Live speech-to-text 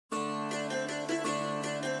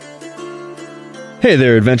Hey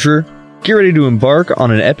there, adventurer! Get ready to embark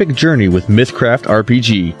on an epic journey with Mythcraft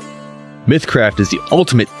RPG. Mythcraft is the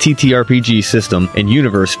ultimate TTRPG system and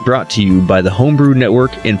universe brought to you by the Homebrew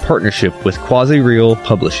Network in partnership with Quasi-Real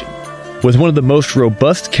Publishing. With one of the most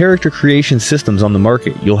robust character creation systems on the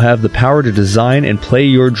market, you'll have the power to design and play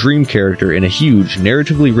your dream character in a huge,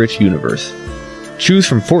 narratively rich universe. Choose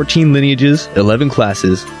from 14 lineages, 11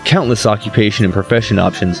 classes, countless occupation and profession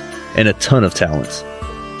options, and a ton of talents.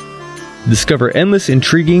 Discover endless,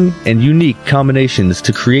 intriguing, and unique combinations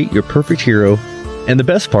to create your perfect hero, and the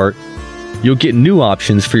best part, you'll get new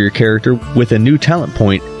options for your character with a new talent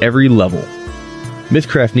point every level.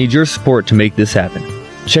 Mythcraft needs your support to make this happen.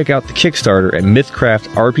 Check out the Kickstarter at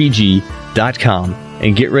mythcraftrpg.com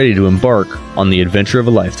and get ready to embark on the adventure of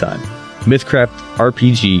a lifetime. Mythcraft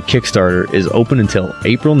RPG Kickstarter is open until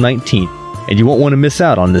April 19th, and you won't want to miss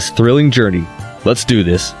out on this thrilling journey. Let's do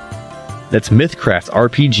this. That's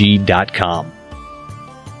mythcraftrpg.com.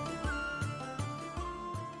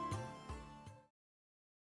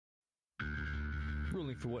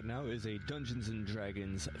 Rolling for What Now is a Dungeons &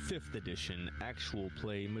 Dragons 5th edition actual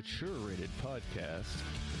play mature rated podcast.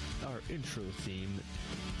 Our intro theme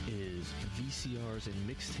is VCRs and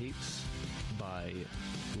Mixtapes by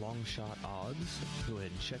Longshot Odds. Go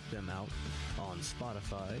ahead and check them out on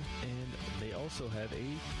Spotify. And they also have a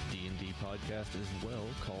D&D podcast as well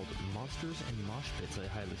called Monsters and Mosh Pits. I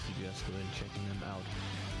highly suggest go ahead and checking them out.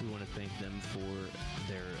 We want to thank them for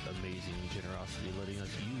their amazing generosity letting us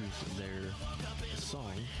use their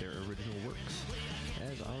song, their original works,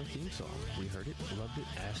 as our theme song. We heard it, loved it,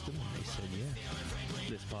 asked them, and they said yeah.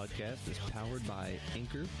 This podcast is powered by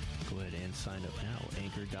Anchor. Go ahead and sign up now,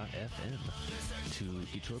 anchor.fm, to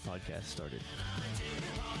get your podcast started.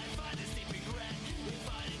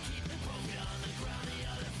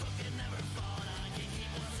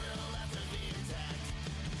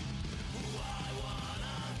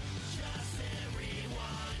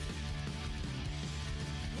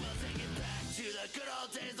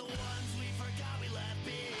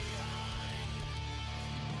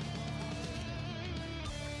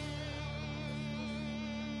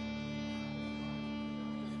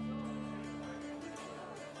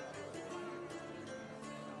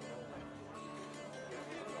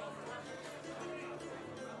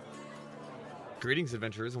 Greetings,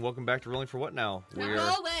 adventurers, and welcome back to Rolling for What Now?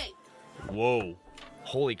 No, wait. Whoa.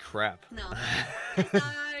 Holy crap. No.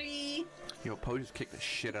 Sorry. Yo, Poe just kicked the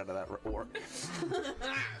shit out of that orc.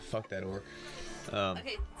 Fuck that orc.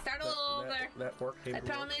 Okay, start all over. That orc I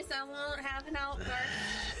promise I won't have an outburst.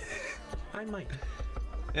 I might.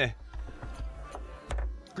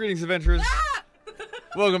 Greetings, adventurers. Ah!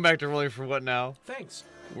 Welcome back to Rolling for What Now? Thanks.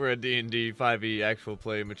 We're a D&D 5e actual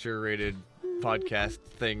play mature rated podcast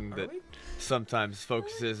thing that sometimes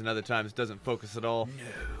focuses and other times doesn't focus at all. No.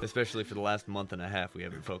 Especially for the last month and a half, we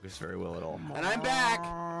haven't focused very well at all. And I'm back.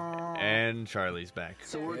 And Charlie's back.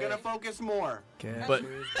 So we're gonna focus more. But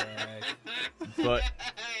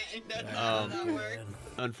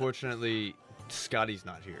unfortunately, Scotty's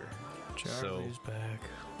not here. Charlie's back.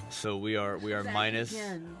 So we are minus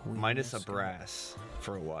a Scotty. brass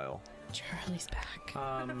for a while. Charlie's back.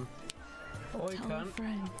 Oi, Tell a cunt.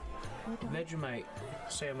 friend. Vegemite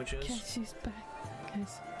sandwiches Guess she's back,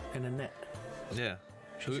 guys. and a net. Yeah.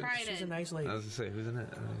 She's Trident. a nice lady. I was gonna say, who's in it?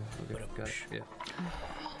 Okay, got it.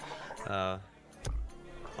 Yeah.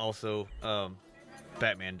 Also,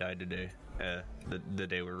 Batman died today. The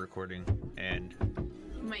day we're recording, and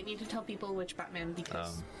You might need to tell people which Batman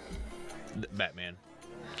because Batman,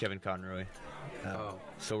 Kevin Conroy.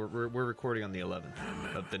 So we're recording on the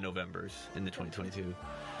 11th of the Novembers in the 2022.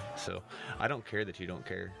 So I don't care that you don't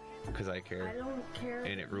care, because I care. I don't care.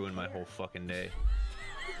 And it ruined my whole fucking day.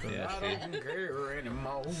 Yeah, I don't care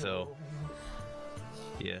anymore. So,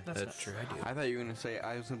 yeah, That's not true. I do. I thought you were gonna say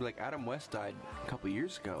I was gonna be like Adam West died a couple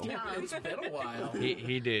years ago. Yeah, it's been a while.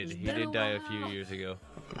 He did. He did die a few years ago.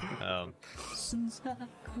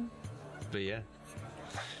 But yeah.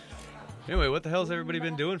 Anyway, what the hell's everybody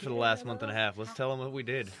been doing for the last month and a half? Let's tell them what we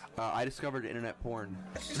did. I discovered internet porn.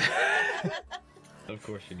 Of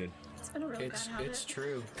course you did. It's been a real bad habit. It's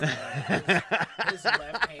true. His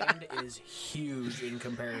left hand is huge in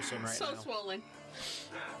comparison right so now. swollen.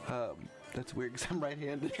 That's weird because I'm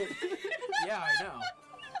right-handed. Yeah, I know.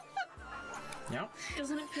 Yep.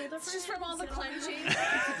 Doesn't it feel different? It's just from all the clenching.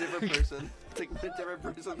 It's a different person. It's like a different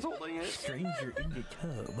person's holding it. Stranger in the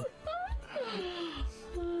tub.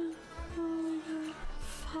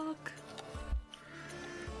 Fuck.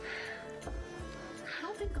 I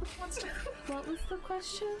don't think God wants to. What was the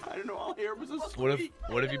question? I don't know. All I heard was a What squeak.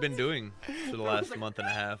 have you been doing for the last month and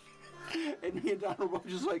a half? And me and Donald were both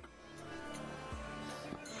just like,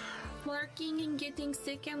 Working and getting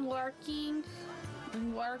sick and working.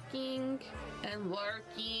 And working. And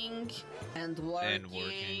working. And working. And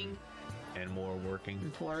working. And more working.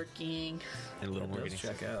 And working. And a little more Let's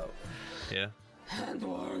getting check out. Yeah. And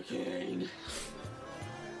working.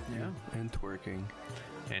 Yeah. And twerking.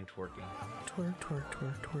 And twerking. Twerk, twerk,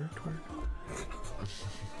 twerk, twerk, twerk.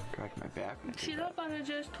 Crack my back. She don't wanna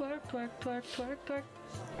just twerk, twerk, twerk, twerk, twerk.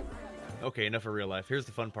 Okay, enough of real life. Here's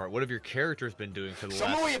the fun part. What have your characters been doing for the Show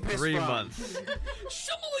me where last you pissed 3 from. months?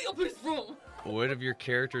 Show me where your piss from. What have your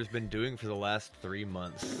characters been doing for the last 3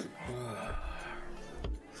 months?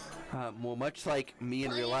 Well, much like me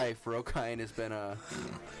in real life, Rokain has been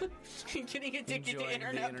Getting addicted to Enjoying the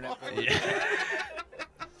internet internet porn. porn. Yeah.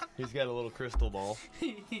 He's got a little crystal ball.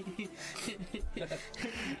 Playing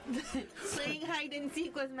hide and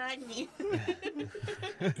seek with Magni.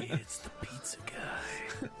 It's the pizza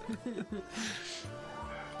guy.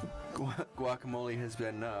 Guacamole has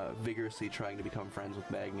been vigorously trying to become friends with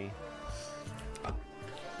Magni,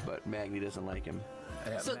 but Magni doesn't like him.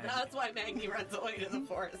 So that's why Magni runs away to the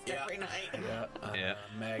forest every night. Yeah,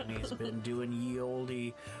 Magni's been doing ye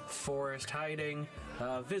olde forest hiding,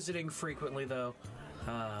 visiting frequently though.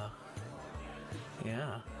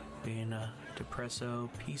 Yeah, being a depresso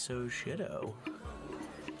piso shitto.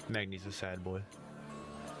 Magni's a sad boy.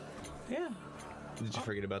 Yeah, Did you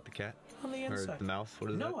forget about the cat? on the Or inside. the mouse? What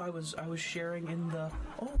is No, that? I was sharing in the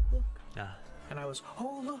look, Ah. and I was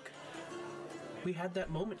look. We had that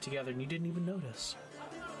moment together, and you didn't even notice.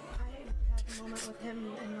 I had a moment with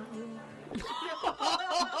him and not you.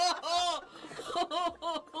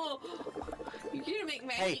 You're gonna make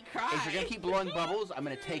Maggie Hey, cry. if you're gonna keep blowing bubbles, I'm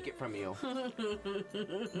gonna take it from you.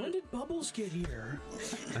 When did Bubbles get here?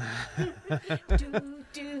 do, do,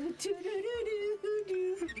 do, do, do,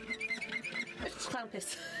 do. Clown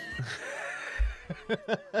piss.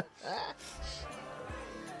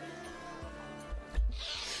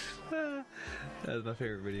 That's my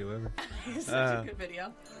favorite video ever. It's such a good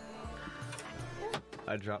video.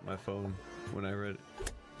 I dropped my phone when I read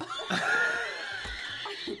it.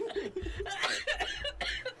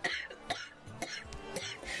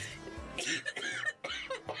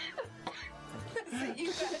 You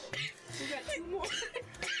got two more.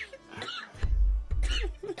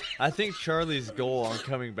 I think Charlie's goal on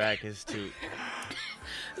coming back is to...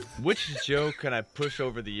 Which Joe can I push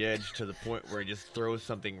over the edge to the point where he just throws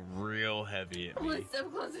something real heavy at I'm me? one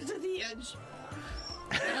step closer to the edge.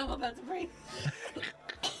 And I'm about to break.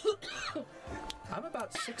 I'm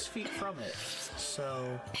about 6 feet from it,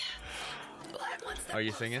 so I'm one step Are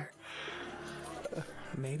you closer. singing?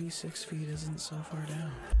 maybe 6 feet isn't so far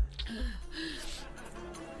down.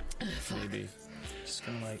 Maybe. Just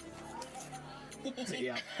gonna like,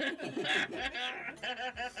 yeah.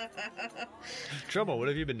 Trouble, what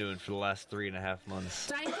have you been doing for the last 3.5 months?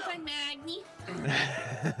 Trying to find Magni.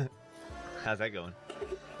 How's that going?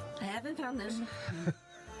 I haven't found him.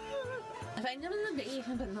 I find him in the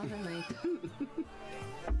basement, but not at night.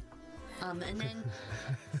 And then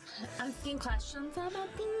asking questions about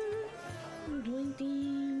things, doing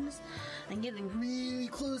things, and getting really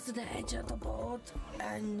close to the edge of the boat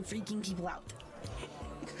and freaking people out.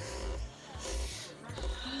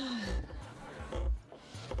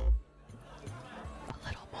 A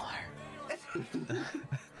little more.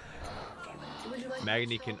 Would you like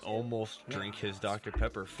Magni can almost drink his Dr.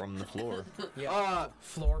 Pepper from the floor. Yeah.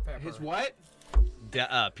 Floor pepper. His what?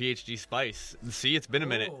 PhD Spice. See, it's been a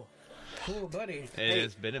minute. Cool, buddy.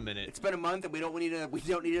 It's been a minute. It's been a month, and we don't need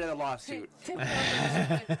another lawsuit. It's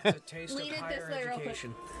a taste Lean of it higher this way real quick.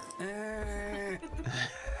 education.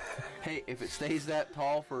 Hey, if it stays that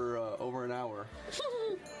tall for over an hour, It's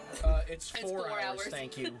It's 4 4 hours, hours.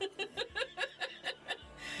 thank you.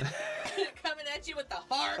 coming at you with the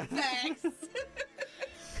hard facts.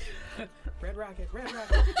 Red Rocket, Red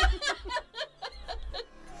Rocket.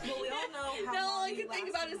 Well, we all know how Now all long I you can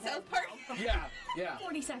think last about is in bed South Park. now. Yeah.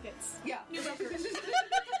 40 seconds. Yeah. New record.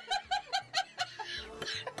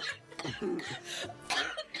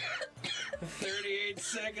 38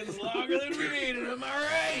 seconds longer than we needed, am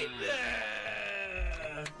I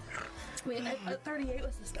right? Wait, 38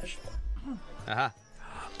 was the special. Aha.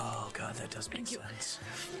 Oh, God, that does make sense.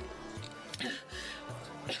 I'm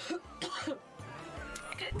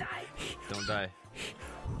gonna die. Don't die.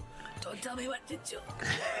 Don't tell me what to do.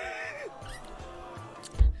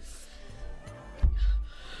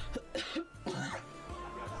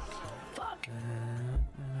 Fuck.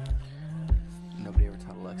 nobody ever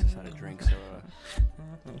taught Alexis how to drink, so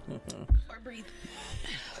Or breathe.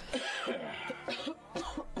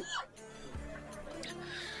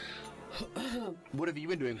 what have you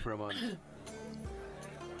been doing for a month?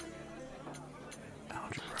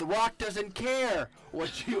 Algebra. The Rock doesn't care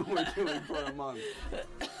what you were doing for a month.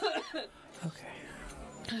 Okay.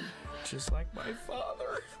 Just like my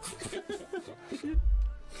father.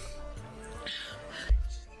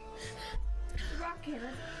 Rock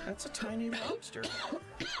cannon. That's a tiny monster.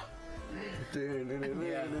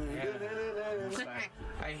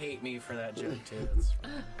 I hate me for that joke too. That's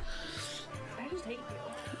fine. I just hate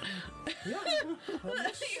you. Yeah. Well,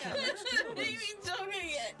 that's What are you joking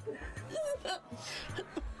yet?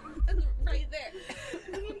 Right there.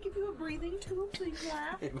 I'm gonna give you a breathing tube so you can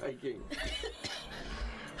laugh. Hey, Viking.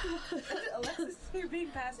 Alexis, you're being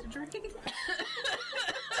passed a drink.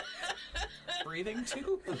 breathing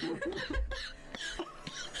tube.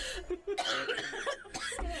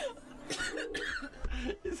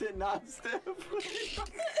 Is it not stiff?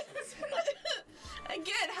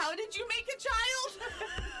 Again, how did you make a child?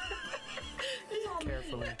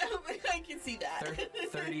 Carefully. I can see that.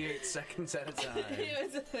 38 seconds at a time. It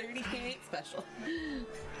was a 38 special.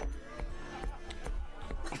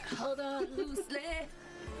 Hold on loosely.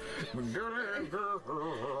 If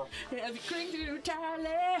you cling too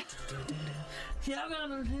tightly, you're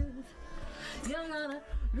gonna lose. You're gonna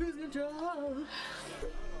lose control.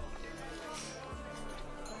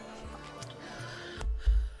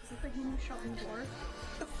 Is this the game you shot me for?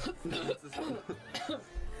 No, it's this one.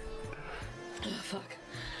 Oh, fuck.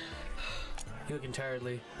 You look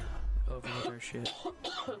entirely over with our shit.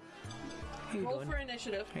 How you Roll doing? for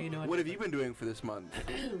initiative. How you doing? What have you been doing for this month?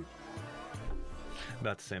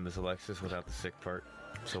 About the same as Alexis without the sick part.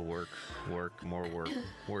 So work, more work,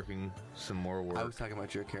 working some more work. I was talking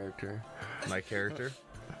about your character. My character,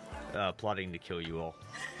 plotting to kill you all.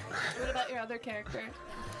 What about your other character?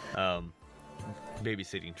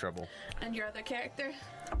 Babysitting trouble. And your other character?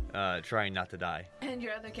 Trying not to die. And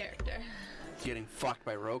your other character? Getting fucked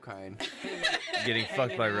by Rokine. Getting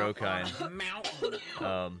fucked by Rokine. Mountain.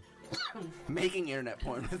 Making internet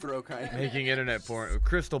porn with Rokine. Making internet porn,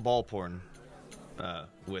 crystal ball porn,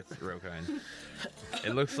 with Rokine.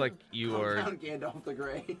 It looks like you are. Gandalf the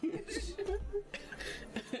Grey.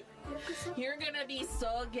 You're gonna be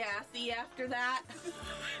so gassy after that.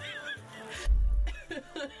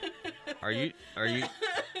 Are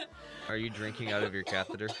you drinking out of your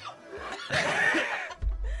catheter?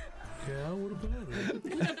 Yeah, what about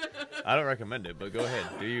it? I don't recommend it, but go ahead.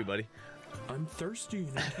 Do you, buddy? I'm thirsty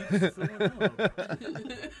and I keep throwing up.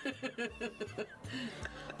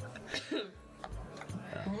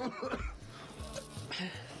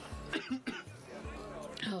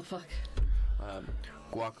 Oh, fuck.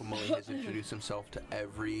 Guacamole has introduced himself to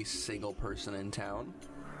every single person in town.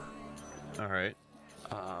 All right.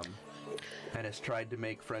 And has tried to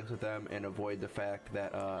make friends with them and avoid the fact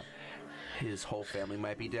that his whole family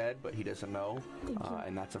might be dead, but he doesn't know.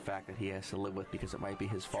 And that's a fact that he has to live with because it might be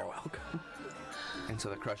his fault. And so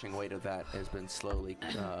the crushing weight of that has been slowly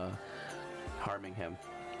harming him.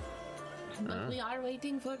 But we are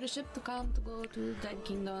waiting for the ship to come to go to Dead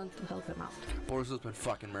Kingdom to help him out. Borzo's been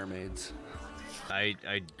fucking mermaids. I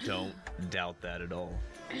don't doubt that at all.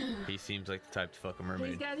 He seems like the type to fuck a He's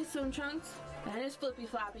mermaid. got his swim trunks and his flippy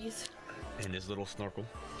floppies. And his little snorkel.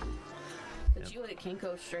 But you can't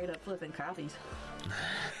go straight up flipping crappies.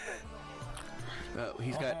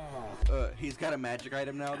 He's got a magic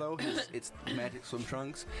item now though. It's magic swim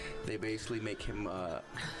trunks. They basically make him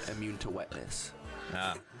immune to wetness.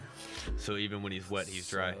 Ah. So even when he's wet, he's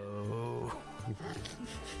dry.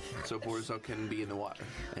 So Borzo can be in the water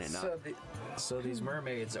and it not. So these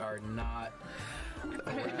mermaids are not.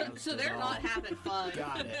 So they're not having fun.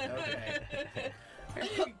 Got it. Okay. There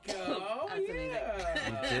you go. That's amazing.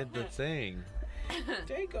 Yeah. He did the thing.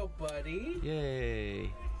 There you go, buddy.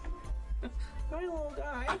 Yay. My little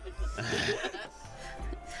guy.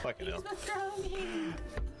 Fucking hell. He's a strong hand.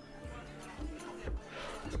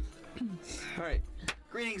 All right,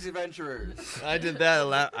 greetings, adventurers. I did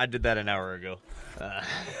that I did that an hour ago.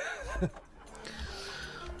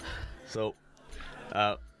 So,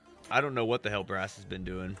 I don't know what the hell Brass has been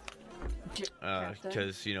doing.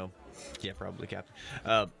 Because, yeah, probably Captain.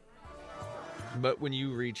 But when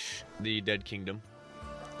you reach the Dead Kingdom,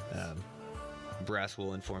 Brass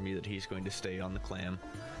will inform you that he's going to stay on the clam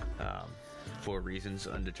for reasons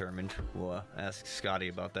undetermined. We'll ask Scotty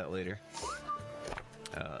about that later.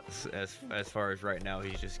 As far as right now,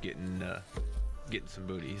 he's just getting some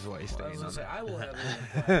booty. Is why he's I was staying gonna on say, there. I will have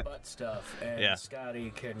a little butt stuff, and Yeah.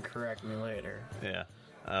 Scotty can correct me later. Yeah.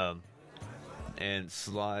 And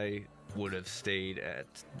Sly would have stayed at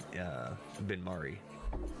Ben Mari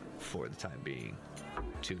for the time being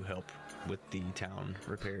to help with the town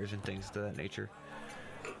repairs and things of that nature.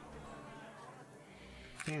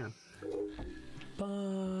 Yeah.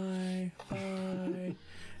 Bye.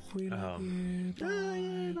 We love you.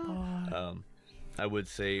 Bye. I would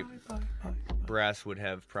say Bye. Brass would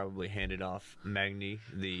have probably handed off Magni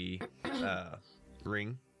the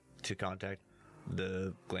ring to contact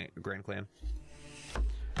the Grand Clan.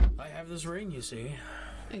 I have this ring, you see.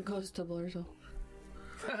 It goes to Blurzel.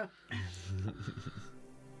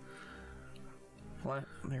 What?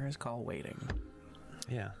 There is call waiting.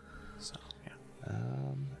 Yeah. So, yeah.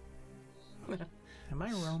 Am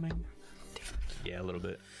I roaming? Yeah, a little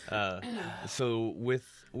bit. So with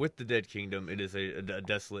the Dead Kingdom, it is a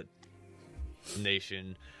desolate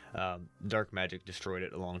nation. Dark magic destroyed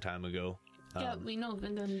it a long time ago. Yeah, we know.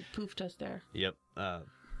 And then poofed us there. Yep.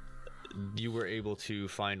 You were able to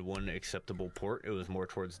find one acceptable port. It was more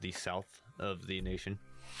towards the south of the nation.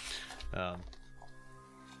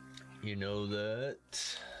 You know that.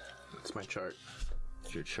 That's my chart.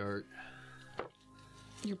 It's your chart.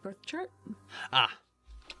 Your birth chart? Ah!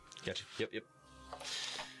 Gotcha. Yep.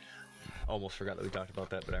 Almost forgot that we talked about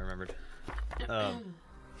that, but I remembered.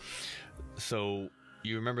 So,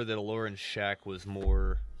 you remember that Aloran's shack was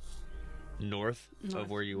more north of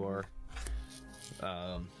where you are?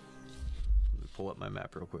 Let me pull up my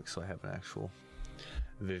map real quick so I have an actual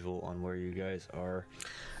visual on where you guys are.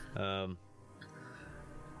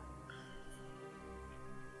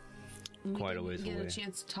 Quite a ways We away. didn't get a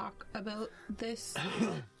chance to talk about this,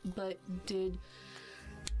 but did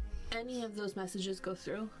any of those messages go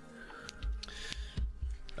through?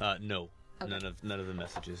 No. Okay. None of the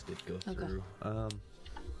messages did go Okay. through.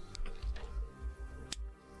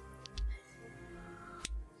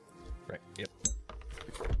 Right. Yep.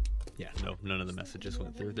 Yeah. No. None of the messages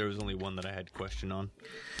went through. There was only one that I had question on.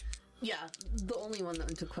 Yeah, the only one that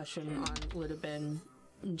went to question on would have been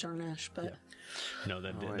Jarnash, but Yeah. No,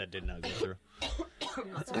 that did not go through.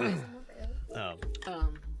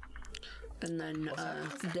 and then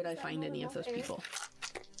did I find any of those people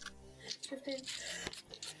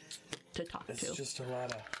to talk It's to just a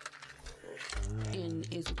lot of in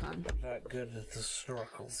Izukan? not good at the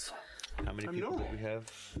struggles. How many people did we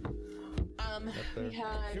have? We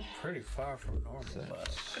had You're pretty far from normal, but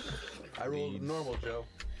I rolled normal, Joe.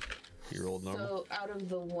 You rolled normal. so out of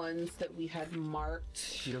the ones that we had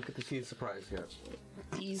marked, You don't get to see the surprise yet.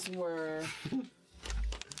 these were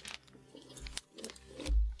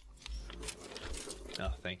Oh,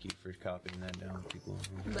 thank you for copying that down, people.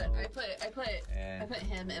 but I put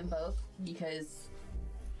him in both because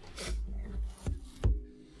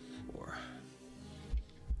 4.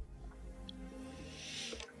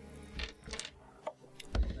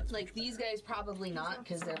 like these guys probably not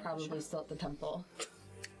because they're probably still at the temple.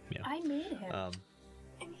 I made him.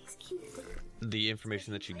 And he's cute. The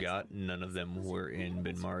information that you got, none of them were in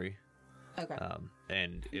Binmari. Okay.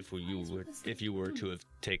 And if you were to have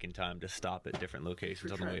taken time to stop at different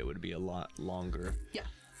locations on the way, it would be a lot longer Yeah.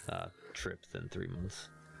 Trip than 3 months.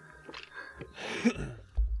 No,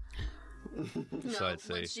 So I'd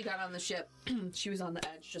say once she got on the ship, she was on the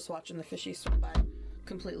edge just watching the fishies swim by.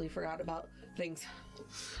 Completely forgot about things.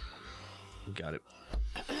 got it.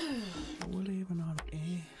 we're leaving on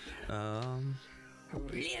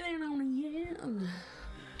Living on a yam.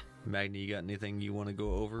 Magni, you got anything you want to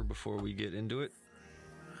go over before we get into it?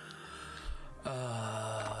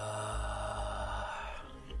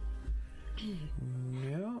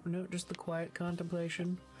 No, just the quiet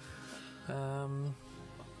contemplation. I'm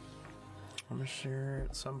sure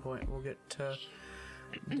at some point we'll get to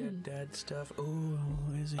dead dad stuff. Oh,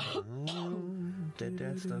 is it? Dead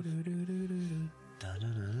dad stuff.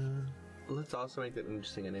 Let's also make that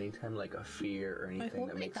interesting. And anytime like a fear or anything hope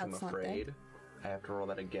that makes him that's not afraid, I have to roll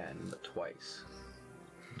that again, but twice.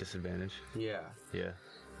 Disadvantage. Yeah. Yeah,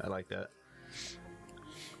 I like that.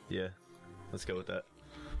 Yeah, let's go with that.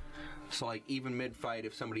 So like even mid-fight,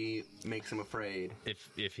 if somebody makes him afraid,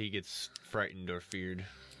 If he gets frightened or feared,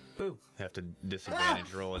 Boo. have to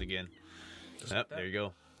disadvantage roll it again. Yep, there you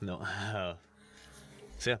go. No.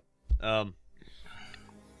 So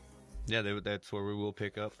yeah, that's where we will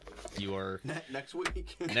pick up. You are next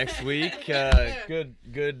week. next week. Good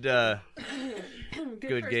Good game,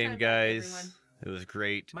 first time back, guys. everyone. It was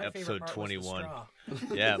great. My favorite Episode part was the 21. straw.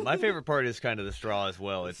 Yeah, my favorite part is kind of the straw as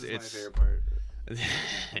well. This is It's my favorite part.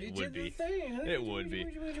 it would be. It would be.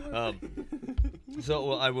 So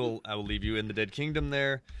well, I will leave you in the Dead Kingdom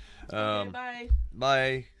there. Bye.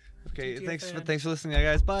 Bye. Okay, GTFN. thanks for listening,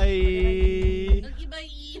 guys. Bye. Okay,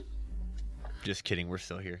 bye. Just kidding, we're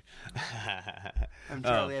still here. I'm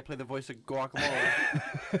Charlie. I play the voice of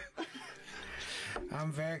Guacamole.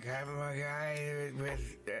 I'm Vic. I'm a guy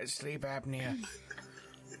with sleep apnea.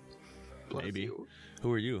 Bless Maybe. you.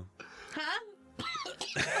 Who are you? Huh?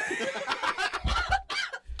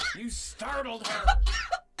 You startled her.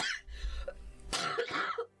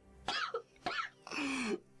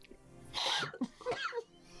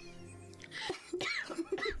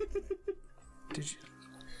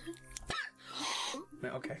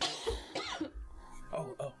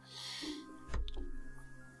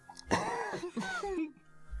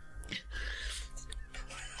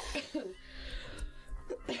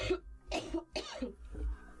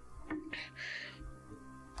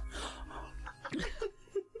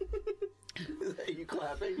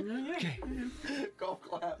 clapping. Okay. Golf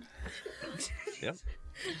clap. Yep.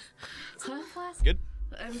 So flaccid. Good.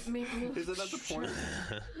 Maybe we'll... Is that not the point?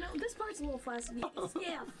 No, this part's a little flaccid.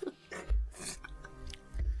 Yeah.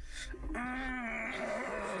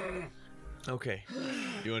 Okay.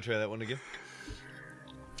 You want to try that one again?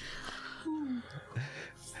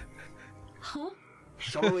 Huh?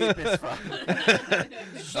 Sorry, Miss Fuck.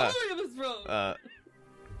 Sorry, Miss Rose.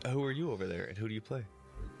 Who are you over there, and who do you play?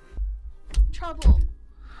 Trouble.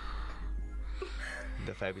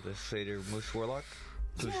 The fabulous Satyr Moose Warlock?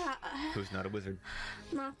 Who's not a wizard.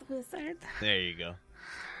 Not the wizard. There you go.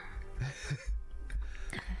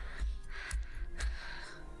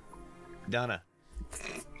 Donna.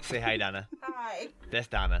 Say hi, Donna. Hi. That's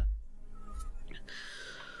Donna.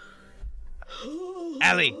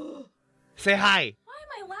 Allie. Say hi. Why am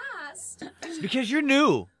I last? It's because you're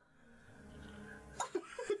new.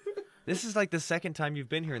 This is like the second time you've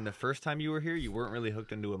been here, and the first time you were here, you weren't really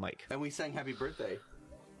hooked into a mic. And we sang happy birthday.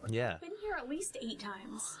 Yeah. Been here at least 8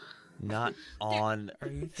 times. Not on...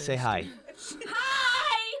 Say hi.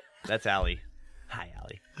 Hi! That's Allie. Hi,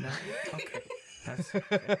 Allie. No? Okay. That's,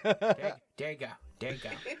 okay. There you go. There you go.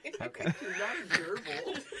 Okay. Not a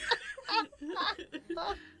gerbil.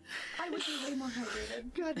 I would be way more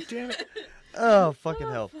hydrated. God damn it. Oh, fucking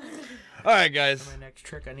hell. All right, guys. For my next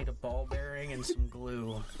trick, I need a ball bearing and some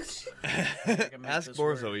glue. Ask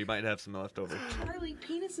Borzo. You might have some left over. Harley,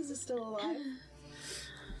 Penises is still alive.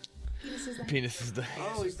 Penis is the...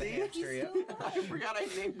 Oh, is the hamster, yeah. I forgot I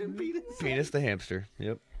named him Penis. Penis the hamster.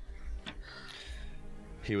 Yep.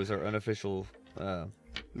 He was our unofficial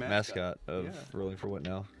mascot of Rolling for What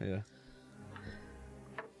Now. Yeah.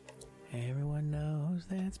 Everyone knows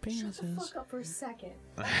that's penises. Shut the fuck up for a second.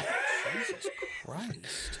 Jesus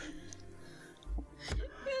Christ. Because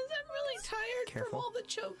I'm really tired Careful. from all the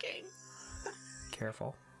choking.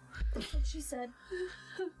 Careful. That's what she said.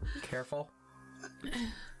 Careful.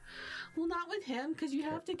 Well, not with him, because you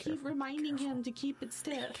have to keep reminding him to keep it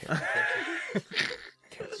stiff.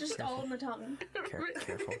 It's just all in the tongue.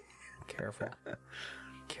 Careful. Careful.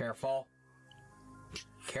 Careful.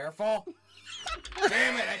 Careful.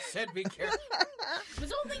 Damn it, I said be careful. It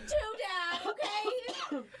was only 2, Dad,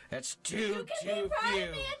 okay? That's too You can be proud few.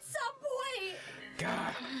 of me at some point.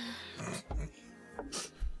 God.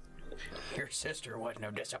 Your sister wouldn't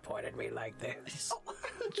have disappointed me like this.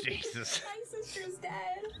 Jesus. My sister's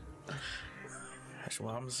dead. That's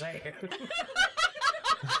what I'm saying.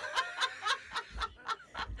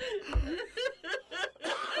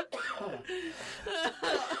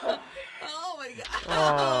 Oh my god.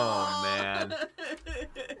 Oh, man.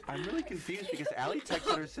 I'm really confused because Allie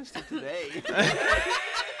texted her sister today.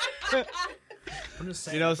 I'm just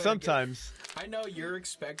saying. You know, if I sometimes... I know you're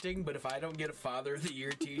expecting, but if I don't get a Father of the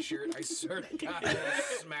Year t-shirt, I swear to God, I will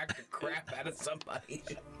smack the crap out of somebody.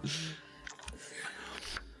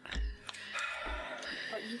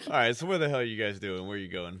 All right, so what the hell are you guys doing? Where are you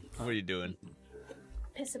going? What are you doing?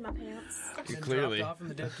 Pissing my pants. You Been clearly... dropped off in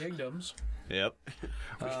the Dead Kingdoms. Yep.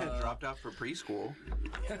 We got dropped off for preschool.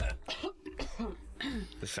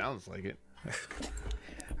 It sounds like it.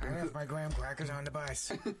 I left my graham crackers on the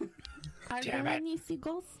bus. Are there any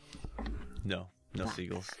seagulls? No. No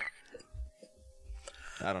seagulls.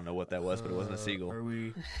 I don't know what that was, but it wasn't a seagull. Are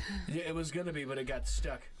we? Yeah, it was gonna be, but it got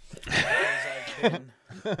stuck. Because I've been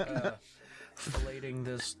filleting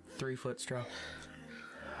this 3-foot straw,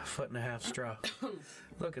 1.5 straw.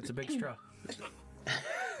 Look, it's a big straw.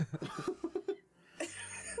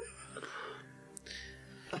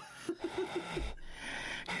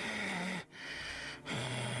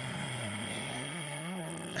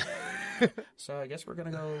 So I guess we're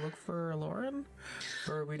gonna go look for Lauren,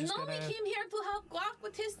 or are we just No, gonna? we came here to help Guac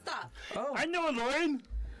with his stuff. Oh, I know Lauren!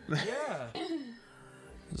 yeah.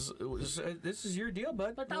 This is your deal,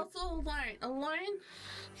 bud. But also Lauren.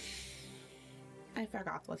 I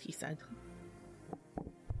forgot what he said.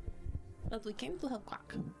 But we came to help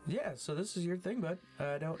Guac. Yeah, so this is your thing, bud.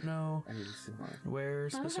 I don't know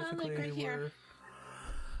where specifically like right here.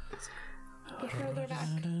 Get further back.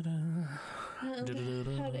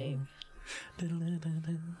 Headache. Yeah,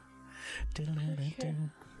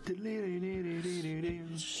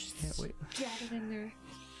 wait. Get it in there.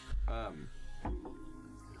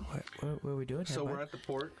 What are we doing here, So bud? we're at the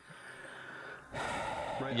port.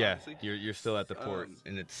 Right, Yeah, obviously? you're still at the port,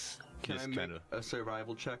 and it's Can I just make kind of... a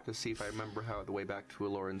survival check to see if I remember how the way back to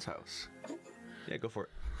Lauren's house? Yeah, go for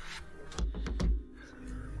it.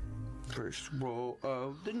 First roll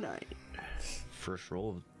of the night. First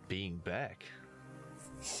roll of being back.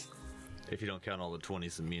 If you don't count all the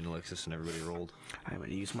 20s that me and Alexis and everybody rolled. I'm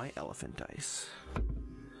going to use my elephant dice.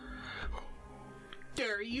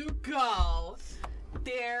 There you go.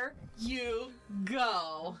 There you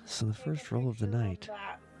go. So the first roll of the night,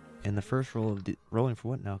 and the first roll of rolling for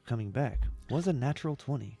what now? Coming back was a natural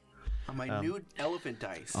 20 On my new elephant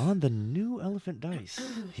dice. on the new elephant dice.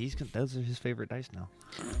 Those are his favorite dice now.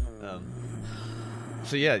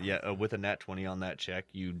 So yeah. With a nat 20 on that check,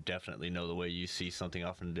 you definitely know the way you see something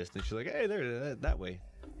off in the distance. You're like, hey, there, that way.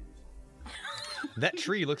 That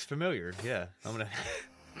tree looks familiar. Yeah, I'm gonna.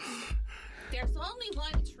 There's only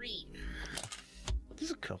one tree.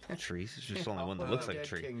 There's a couple of trees. There's just only one that looks like a Dead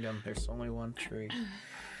tree. Kingdom. There's only one tree.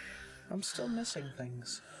 I'm still missing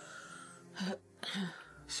things.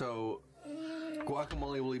 So,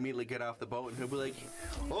 Guacamole will immediately get off the boat and he'll be like,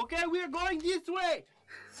 okay, we're going this way.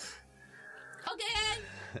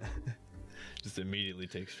 Okay. Just immediately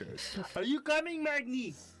takes stride. Are you coming,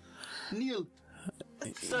 Magni? Neil.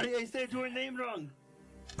 Sorry, I said your name wrong.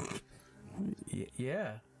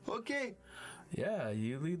 Yeah. Okay. Yeah,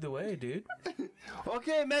 you lead the way, dude.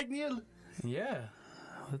 Okay, Magneil. Yeah.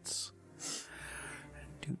 Let's...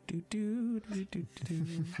 Do.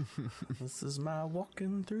 This is my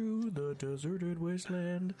walking through the deserted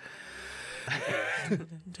wasteland.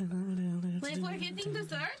 Wait, we're getting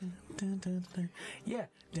dessert? Yeah.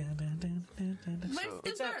 Where's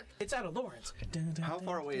dessert? It's out of Lawrence. How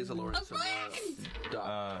far away is the Lawrence from the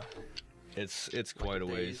dock? It's quite a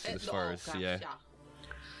ways as far as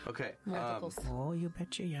Okay. Multiples. Oh, you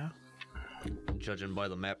betcha, yeah. Judging by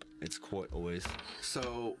the map, it's quite a ways.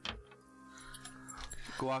 So,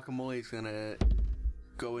 Guacamole's gonna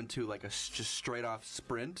go into like a just straight off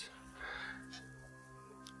sprint.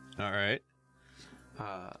 All right.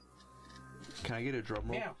 Can I get a drum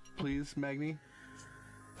roll, Meow. please, Magni?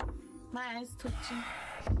 My eyes twitching.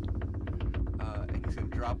 And he's gonna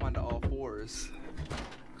drop onto all fours.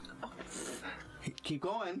 Keep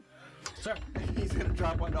going. Sorry. He's gonna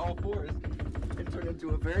drop onto all fours and turn into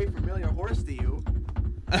a very familiar horse to you.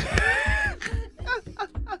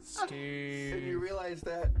 Steve. And you realize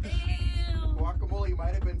that Ew. Guacamole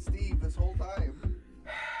might have been Steve this whole time.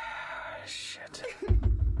 Shit.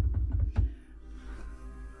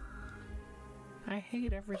 I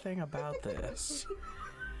hate everything about this.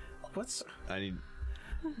 What's... I need.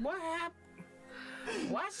 What happened?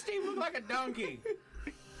 Why does Steve look like a donkey?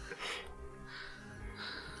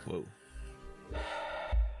 Whoa.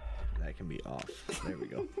 That can be off. There we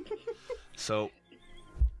go. So,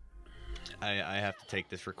 I have to take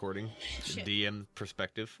this recording, DM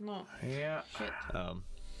perspective. No. Yeah.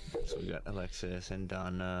 So we got Alexis and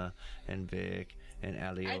Donna and Vic and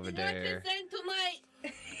Allie I over did not there, listen to my...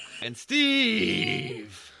 and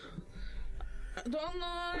Steve. Don't know what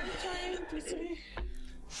I'm trying to say.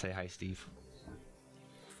 Say hi, Steve.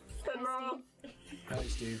 Hello. Hi,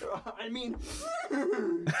 Steve. I mean,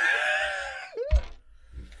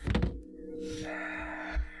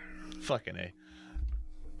 Fucking A.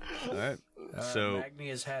 All right. So, Magni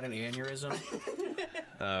has had an aneurysm.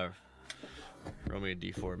 roll me a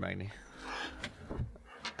D4, Magni.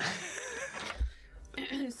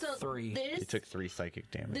 So 3. this You took 3 psychic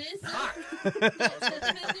damage. this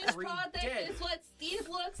finished Three product dead. is what Steve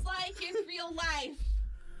looks like in real life.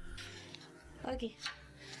 Okay.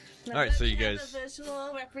 Now All right, let so me you have guys- a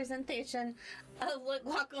visual representation of what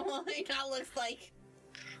guacamole now looks like.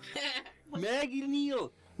 Maggie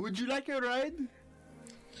Neil, would you like a ride?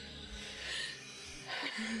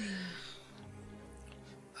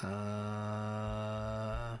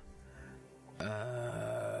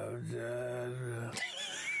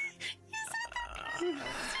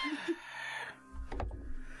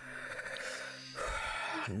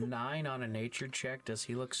 Nine on a nature check. Does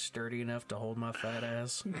he look sturdy enough to hold my fat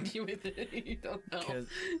ass? You don't know.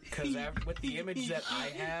 Because with the image that I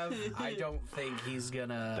have, I don't think he's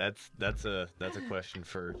gonna. That's a question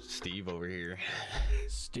for Steve over here.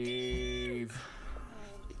 Steve.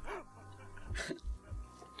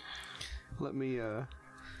 Let me,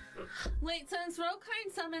 Wait, since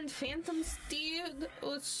Rokine summoned Phantom Steve,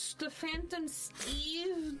 was the Phantom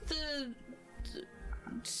Steve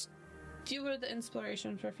you were the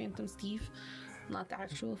inspiration for Phantom Steve, not the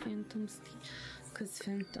actual Phantom Steve, because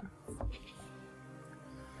Phantom.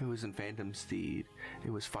 it wasn't Phantom Steed.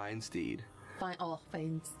 It was Fine Steed. Fine,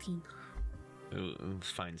 Fine Steve.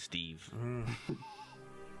 Find Steve.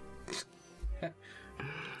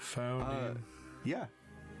 Found him. Yeah.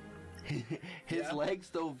 His legs,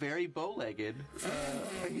 though very bow-legged,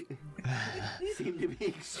 seem to be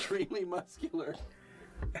extremely muscular.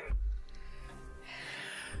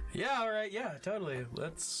 Yeah, all right. Yeah, totally.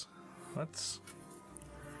 Let's.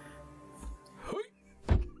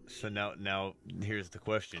 So now here's the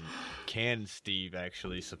question: can Steve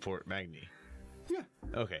actually support Magni? Yeah.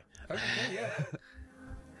 Okay. Okay, yeah.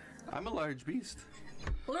 I'm a large beast.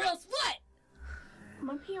 Little split! I'm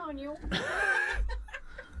gonna pee on you.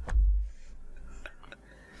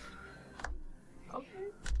 Okay.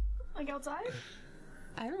 Like outside?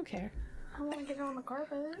 I don't care. I want to get it on the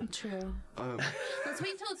carpet. True. Let's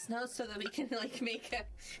wait until it snows so that we can, like, make a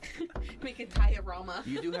diorama.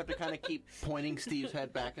 You do have to kind of keep pointing Steve's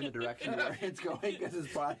head back in the direction where it's going because his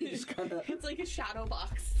body's kind of... It's like a shadow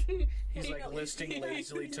box. He's like listing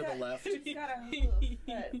lazily to the left. He's got a hoof.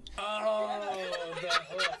 But Oh, the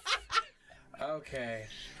hoof. Okay.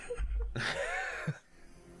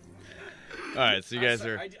 Alright, so you guys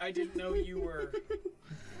sorry, are... I didn't know you were...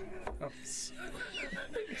 Oops.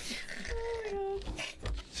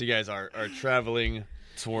 So you guys are traveling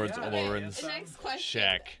towards Yeah. Aloran's The next question.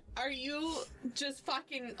 shack. Are you just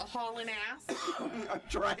fucking hauling ass? I'm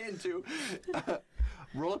trying to.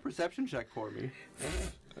 Roll a perception check for me.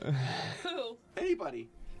 Who? Anybody.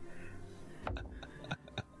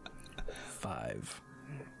 5.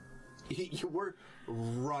 You were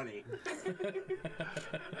running.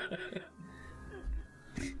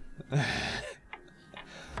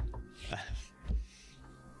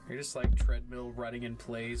 You're just like treadmill running in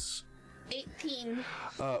place. 18.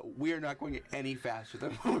 We are not going any faster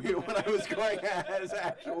than when I was going as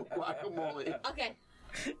actual guacamole. Okay.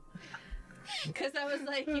 Because I was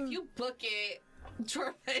like, if you book it,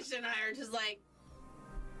 Jorfish and I are just like,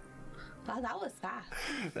 wow, that was fast.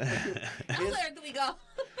 How where do we go?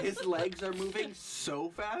 His legs are moving so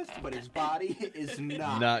fast, but his body is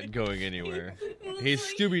not. Not going anywhere. He's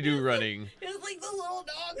Scooby-Doo running. It's like the little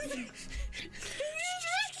dogs.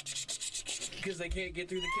 Because they can't get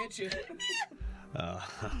through the kitchen.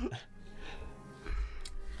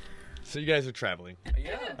 So you guys are traveling.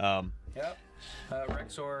 Yeah. Yep.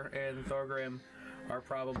 Rexor and Thorgrim are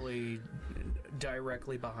probably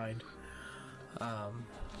directly behind. Yeah.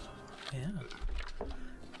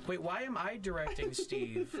 Wait, why am I directing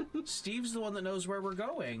Steve? Steve's the one that knows where we're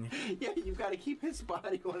going. Yeah, you've got to keep his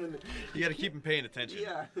body going. You gotta keep him paying attention.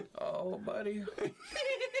 Yeah. Oh, buddy.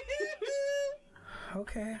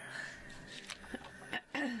 Okay.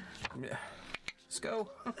 Let's go.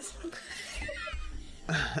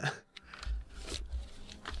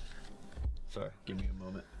 Sorry, give me a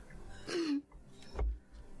moment.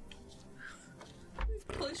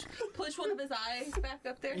 Push one of his eyes back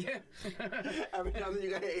up there. Yeah. Every time you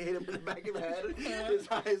gotta hit him in the back of the head, his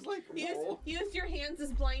eyes like roll. Use your hands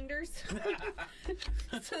as blinders.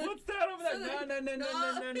 What's that over there? No.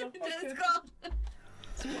 Just go.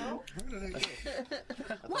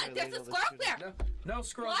 What? There's a squirrel there. No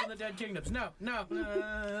squirrels in the Dead Kingdoms. No. Well, I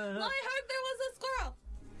heard there was a squirrel.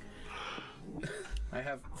 I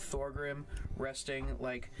have Thorgrim resting,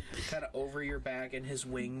 like, kind of over your back, and his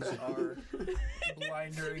wings are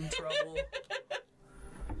blindering trouble.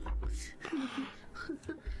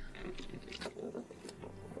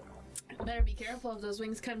 Better be careful if those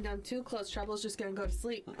wings come down too close. Trouble's just gonna go to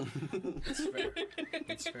sleep. It's fair.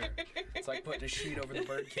 It's fair. It's like putting a sheet over the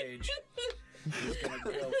birdcage. He's gonna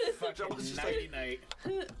go fucking nighty-night.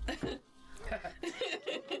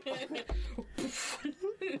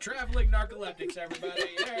 Traveling narcoleptics,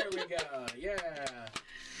 everybody. There we go. Yeah.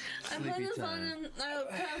 I put this on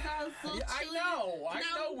I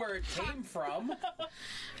know where it came from.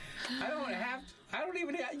 I don't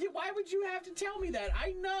even have, why would you have to tell me that?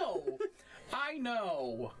 I know.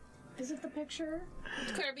 is it the picture?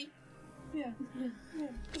 Kirby. Yeah.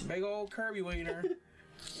 Big old Kirby wiener.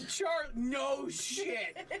 No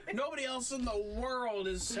shit. Nobody else in the world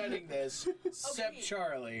is sending this except Okay.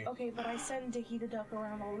 Charlie. Okay, but I send Dickie the duck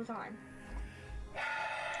around all the time.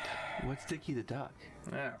 What's Dickie the Duck?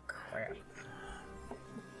 Oh crap.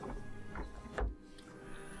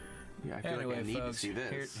 Yeah, I feel Anyway, like I need folks, to see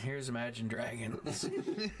this. here's Imagine Dragons.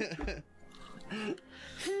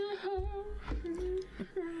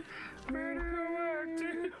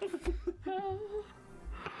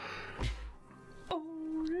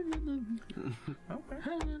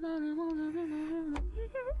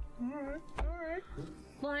 Alright.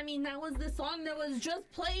 Well, I mean, that was the song that was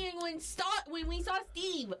just playing when we saw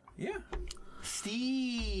Steve. Yeah.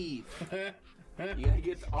 Steve! You gotta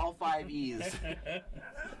get all 5 E's.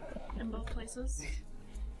 In both places.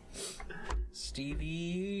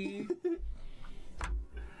 Stevie.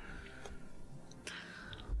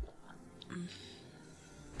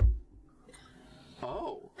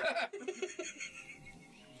 Oh.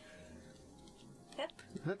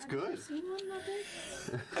 That's good. Seen one that big?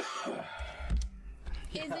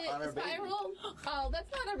 Is on our it baby. spiral? Oh,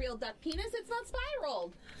 that's not a real duck penis. It's not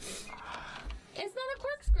spiraled. It's not a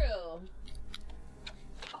corkscrew.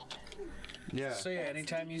 Yeah. So yeah,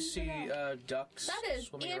 anytime you see ducks That is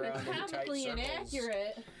swimming around in tight anatomically circles,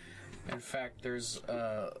 inaccurate. In fact, there's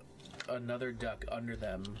another duck under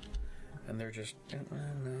them, and they're just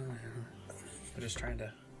trying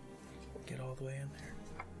to get all the way in there.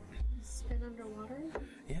 Spin underwater?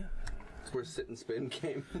 Yeah. We're sit and spin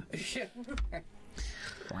game. Yeah.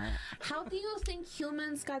 How do you think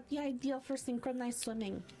humans got the idea for synchronized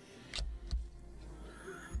swimming?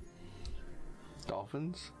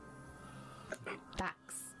 Dolphins?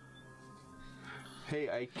 Ducks. Hey,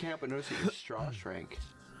 I can't but notice that your straw shrank.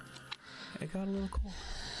 It got a little cold.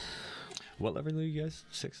 What level are you guys?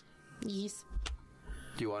 6? Yes.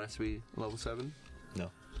 Do you want us to be level 7? No.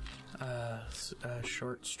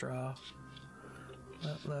 Short straw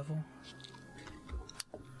level.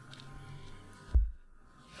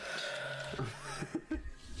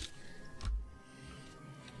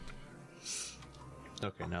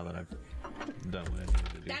 Okay, now that I've done what I need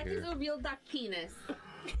to do That here. is a real duck penis.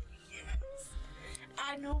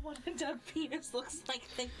 I know what a duck penis looks like.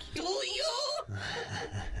 Thank you. Do you?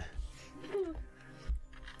 Look,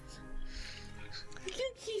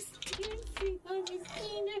 he's dancing on his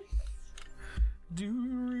penis. Do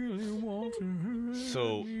you really want to?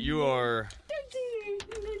 So you are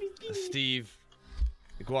Steve.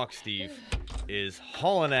 Guac Steve is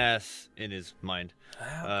hauling ass in his mind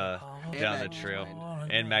down the trail,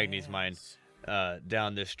 and Magni's mind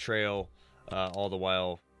down this trail. All the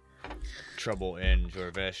while, Trouble and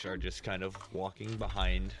Jorvesh are just kind of walking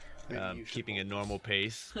behind, keeping a normal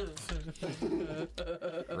pace.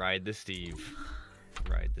 Ride the Steve.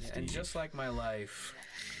 Ride the Steve. And just like my life,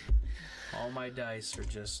 all my dice are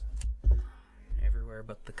just everywhere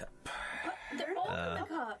but the cup. They're all in the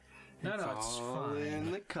cup. No, it's all fine.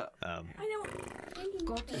 in the cup. I don't.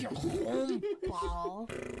 Go to your home ball.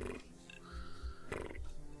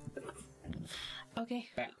 Okay.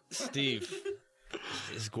 Steve.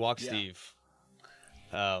 It's Guac Steve.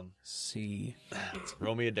 See.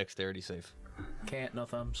 Roll me a dexterity save. Can't, no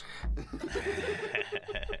thumbs.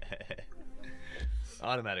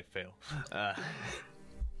 Automatic fail. I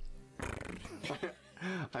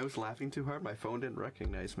was laughing too hard. My phone didn't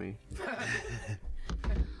recognize me.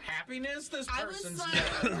 Happiness? This I was person's like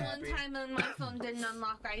never one happy. time and my phone didn't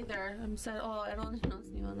unlock either. I'm sad. Oh, I don't know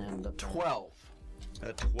anyone on the 12.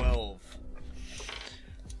 A 12.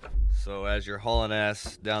 So as you're hauling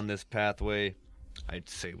ass down this pathway, I'd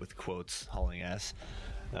say with quotes, hauling ass,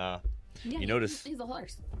 you notice he's a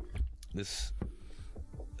horse. this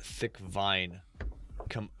thick vine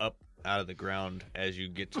come up out of the ground as you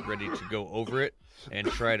get ready to go over it and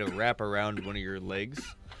try to wrap around one of your legs.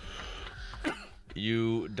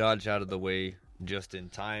 You dodge out of the way just in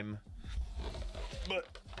time, but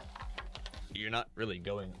you're not really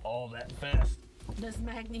going all that fast. Does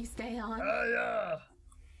Magni stay on? Yeah.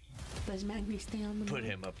 Does Magni stay on the Put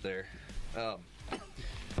him up there.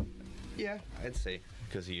 Yeah, I'd say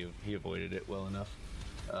because he avoided it well enough.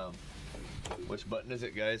 Which button is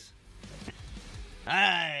it, guys?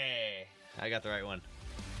 Hey, I got the right one.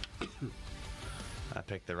 I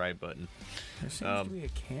picked the right button. There seems to be a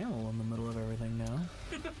camel in the middle of everything now.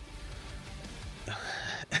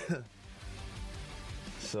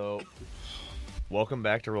 So, welcome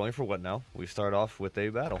back to Rolling for What Now. We start off with a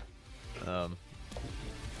battle.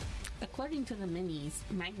 According to the minis,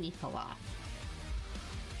 Magni fell off.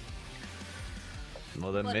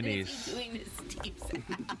 Well, the What minis. is he doing to Steve's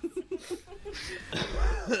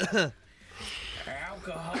ass?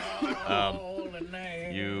 Alcohol and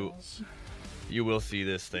nails. You will see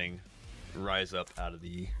this thing rise up out of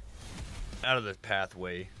the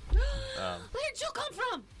pathway. Where'd you come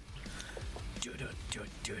from? Do it.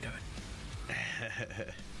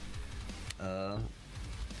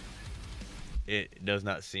 It does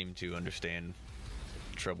not seem to understand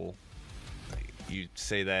Trouble. You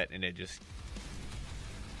say that, and it just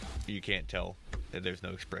you can't tell. There's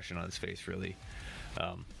no expression on his face, really.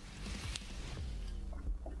 I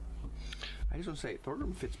just want to say,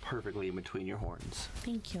 Thorgrim fits perfectly in between your horns.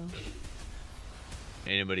 Thank you.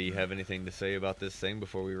 Anybody have anything to say about this thing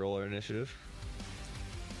before we roll our initiative?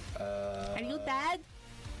 Are you dead?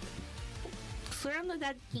 Swear I'm the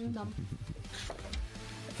dead kingdom.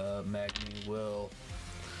 Magni will.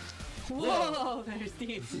 Whoa, there's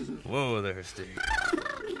Steve. Whoa there, Steve.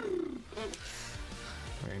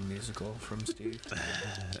 Very musical from Steve.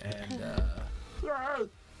 And,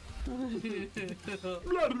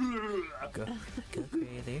 go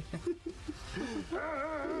crazy.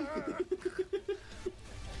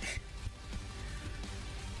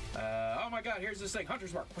 Oh my god, here's this thing,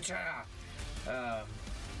 Hunter's Mark.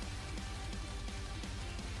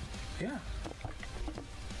 Yeah.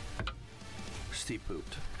 Steve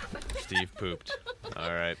pooped. Steve pooped.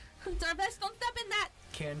 All right. Jarvis, don't step in that.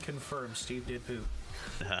 Can confirm Steve did poop.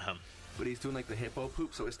 But he's doing like the hippo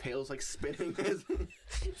poop, so his tail's like spinning.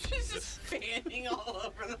 She's just fanning all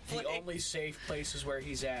over the place. The only safe place is where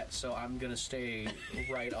he's at, so I'm gonna stay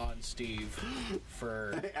right on Steve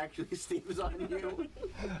for. Actually, Steve is on you.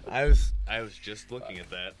 I was just looking at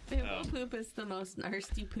that. Hippo poop is the most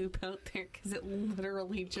nasty poop out there because it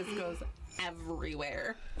literally just goes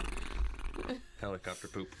everywhere. Helicopter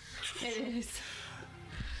poop. It is.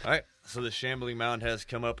 Alright, so the shambling mound has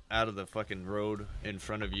come up out of the fucking road in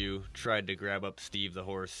front of you, tried to grab up Steve the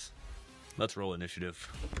horse. Let's roll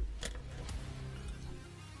initiative.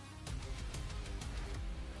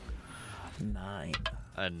 9.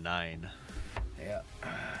 A 9. Yeah.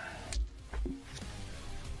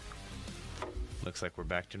 Looks like we're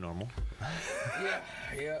back to normal.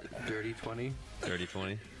 Yeah. Dirty 20. Dirty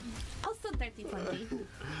 20. Also 30-20.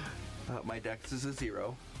 My dex is a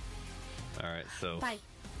 0. Alright, so... Bye.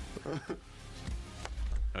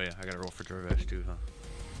 Oh yeah, I gotta roll for Jorvesh too,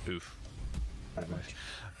 huh? Oof. Jorvesh.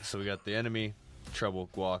 So we got the enemy, Trouble,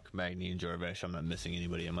 Guac, Magni, and Jorvesh. I'm not missing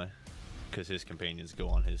anybody, am I? Because his companions go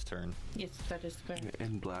on his turn. Yes, that is correct.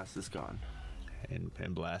 And Blast is gone.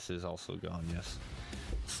 And Blast is also gone, yes.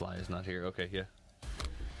 Sly is not here. Okay, yeah.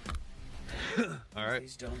 Alright.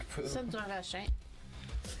 Please don't poop. So Jorvesh, right?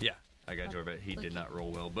 Yeah, I got Jorvesh. He did not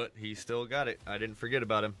roll well, but he still got it. I didn't forget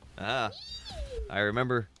about him. I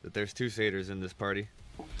remember that there's 2 satyrs in this party.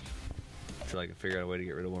 Until I can figure out a way to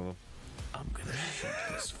get rid of one of them. I'm gonna shoot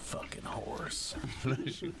this fucking horse.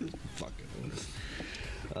 Fucking horse.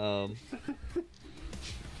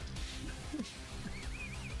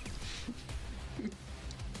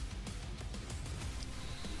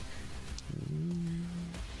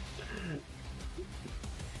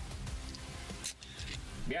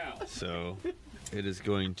 Yeah. So it is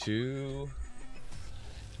going to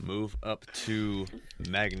move up to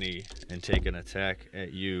Magni and take an attack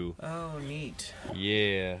at you. Oh, neat.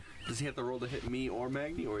 Yeah. Does he have to roll to hit me or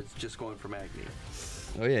Magni, or it's just going for Magni?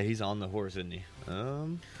 Oh yeah, he's on the horse, isn't he?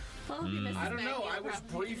 Well, he misses I don't know. Maggie, I was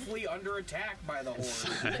probably. briefly under attack by the horse.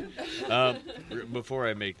 Before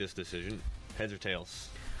I make this decision, heads or tails?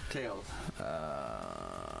 Tails.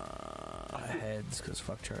 Heads, because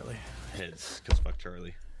fuck Charlie. Heads, because fuck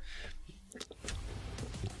Charlie.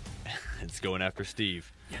 It's going after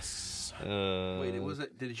Steve. Yes. Wait,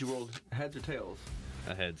 did you roll heads or tails?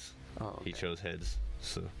 Heads. Oh, okay. He chose heads.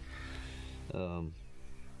 So,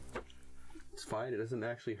 It's fine. It doesn't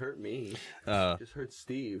actually hurt me. uh, It just hurts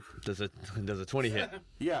Steve. does a 20 hit?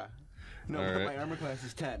 Yeah. No, All but right. my armor class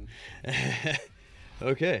is 10.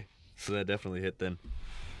 Okay, so that definitely hit then.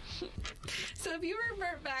 So if you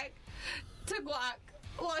revert back to Guac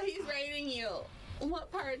while he's raiding you,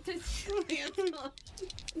 what part did you land on?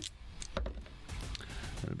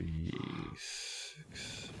 That'd be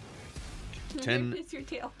 6, Where 10. does your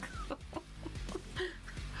tail go?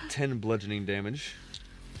 10 bludgeoning damage,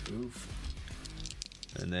 Oof.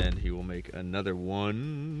 and then he will make another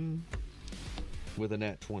one with a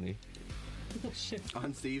nat 20. Oh, shit.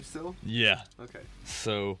 On Steve still? Yeah. Okay.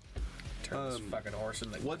 So Turn this fucking horse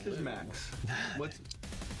in the What's his glue. max? What's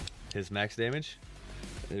his max damage,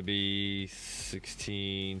 it'd be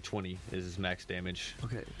 16, 20 is his max damage.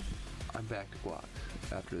 Okay. I'm back to Guac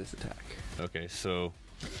after this attack. Okay, so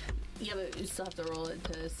Yeah, but you still have to roll it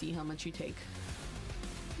to see how much you take.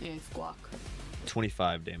 Yeah, it's Guac.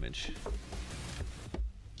 25 damage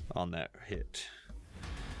on that hit.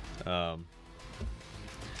 And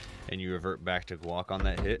you revert back to Guac on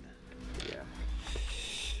that hit. Yeah.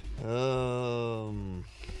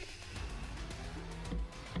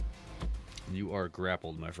 You are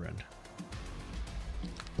grappled, my friend.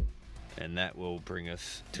 And that will bring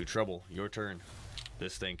us to Trouble. Your turn.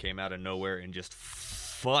 This thing came out of nowhere and just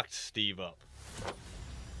fucked Steve up.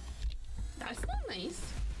 That's not nice.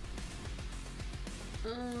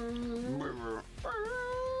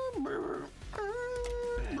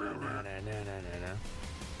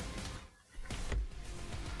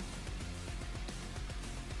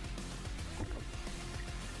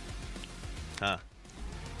 Huh.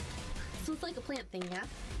 So it's like a plant thing, yeah?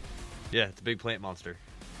 Yeah, it's a big plant monster.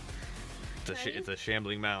 It's a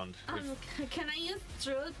shambling mound. Can I use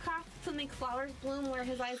Druidcraft to make flowers bloom where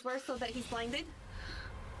his eyes were so that he's blinded?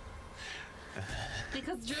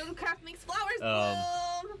 Because Druidcraft makes flowers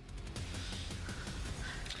bloom!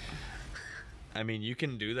 I mean, you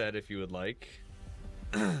can do that if you would like.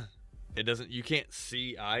 It doesn't. You can't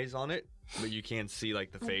see eyes on it, but you can see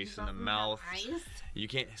like the face and the mouth. Eyes? You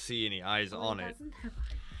can't see any eyes on it. Doesn't have eyes.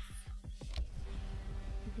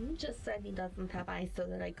 He just said he doesn't have eyes so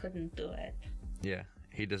that I couldn't do it. Yeah,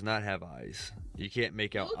 He does not have eyes. You can't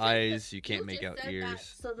make out You just eyes. said- You can't make just out said ears. that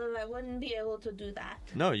so that I wouldn't be able to do that.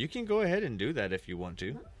 No, you can go ahead and do that if you want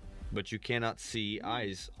to, but you cannot see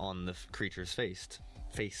eyes on the creature's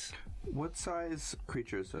face. What size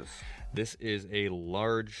creature is this? This is a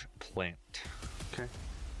large plant. Okay.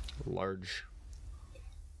 Large.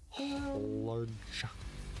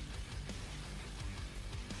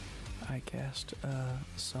 I cast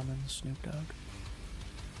summon Snoop Dogg.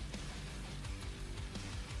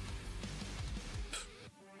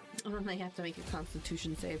 They have to make a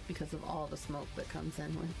Constitution save because of all the smoke that comes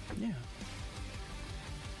in with. Yeah.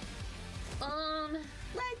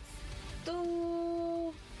 Let's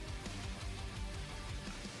do.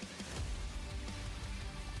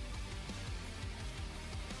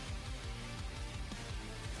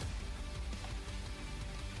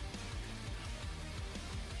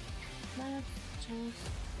 Let's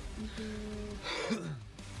just do.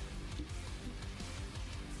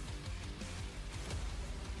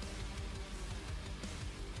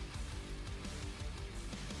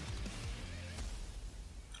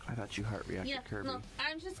 I thought you heart reacted, Yeah, Kirby. no,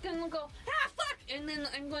 I'm just gonna go, fuck! And then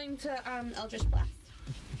I'm going to, Eldritch Blast.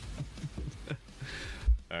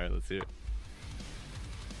 Alright, let's see it.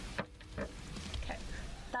 Okay.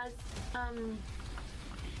 That's,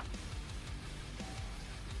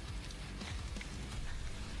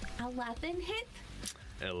 11 hit?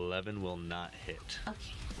 11 will not hit. Okay.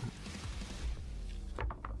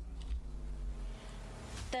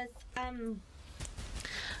 Does,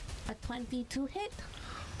 a 22 hit?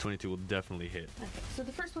 22 will definitely hit. Okay, so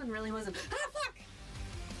the first one really wasn't, fuck!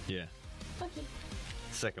 Yeah. Okay.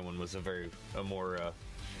 Second one was a more,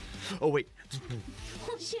 oh wait.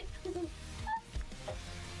 Oh shit! Okay.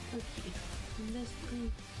 And this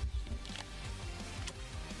one.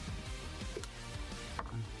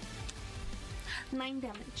 9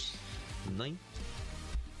 damage. 9.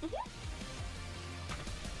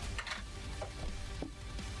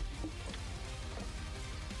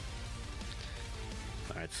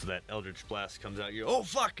 Alright, so that Eldritch Blast comes out. You oh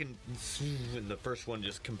fuck! And the first one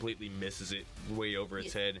just completely misses it way over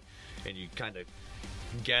its head. And you kind of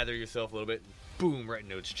gather yourself a little bit. Boom! Right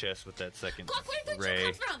into its chest with that second Clock, where did ray.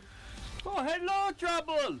 you come from? Oh, hello,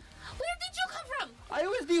 Trouble! Where did you come from? I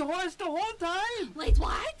was the horse the whole time! Wait,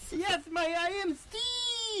 what? Yes, I am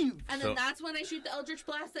Steve! And So- then that's when I shoot the Eldritch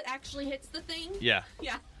Blast that actually hits the thing? Yeah.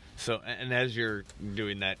 Yeah. So, and as you're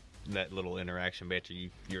doing that little interaction, Banter,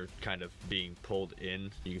 you're kind of being pulled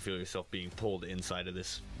in. You can feel yourself being pulled inside of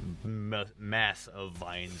this mass of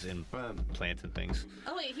vines and plants and things.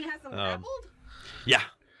 Oh, wait, he has them grappled? Yeah.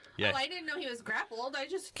 Yeah. Oh, I didn't know he was grappled. I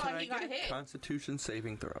just Can thought I he got get a hit. Constitution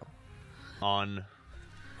saving throw? On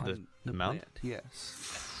the On the mount? plant,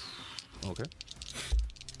 yes. Okay.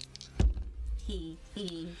 He.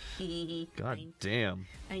 God damn.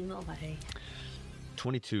 I know, but hey.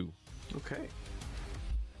 22. Okay.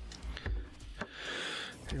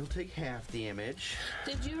 It'll take half damage.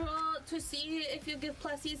 Did you roll to see if you give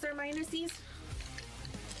plusies or minuses?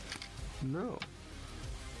 No.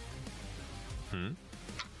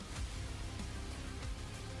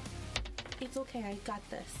 It's okay, I got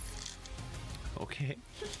this. Okay.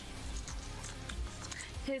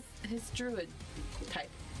 His druid type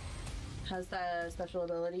has the special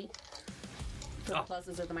ability for the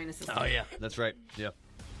pluses or the minuses. Oh yeah, that's right. Yeah.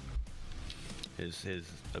 His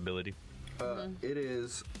ability. It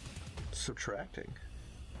is subtracting,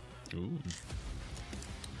 Ooh.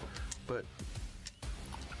 but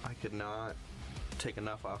I could not take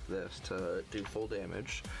enough off this to do full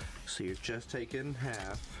damage. So you're just taking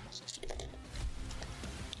half.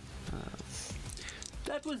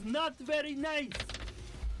 That was not very nice!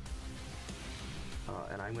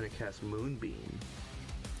 And I'm going to cast Moonbeam.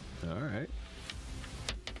 All right.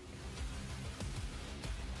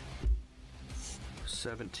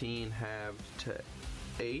 17 halved to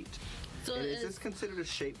 8. So And it is this considered a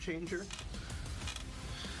shape changer?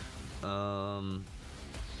 I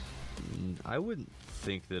wouldn't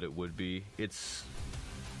think that it would be.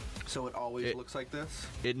 So it always looks like this?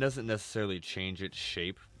 It doesn't necessarily change its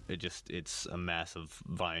shape. It's a mass of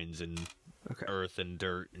vines and earth and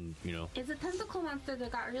dirt and It's a tentacle monster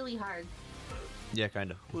that got really hard. Yeah,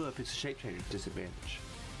 kind of. Well, if it's a shape changer, disadvantage.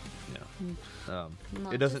 Yeah. No,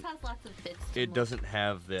 It doesn't. This has lots of bits. to It doesn't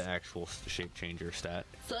have the actual shape changer stat.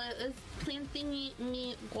 So is planting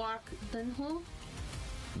me guac then who?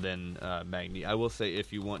 Then Magni. I will say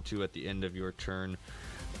if you want to at the end of your turn,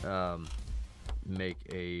 make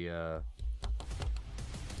a.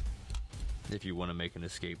 If you want to make an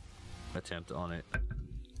escape attempt on it,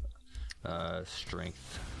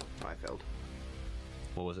 strength. I failed.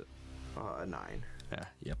 What was it? A 9. Yeah.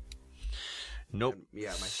 Yep. Nope. And, yeah,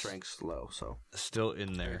 my strength's low, so. Still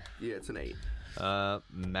in there. Yeah, it's an 8.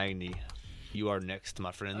 Magni, you are next,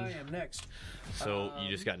 my friend. I am next. So you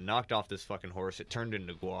just got knocked off this fucking horse. It turned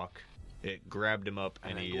into Guac. It grabbed him up,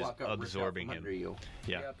 and he is absorbing him. You.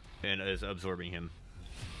 Yeah, Yep. and is absorbing him.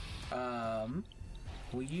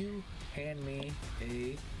 Will you hand me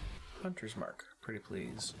a hunter's mark, pretty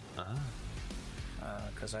please?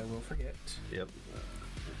 Because I will forget. Yep.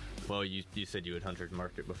 Well, you said you had hunter's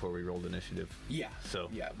marked it before we rolled initiative. Yeah. So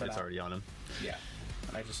yeah, but it's already on him. Yeah.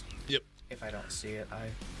 I just. Yep. If I don't see it, I.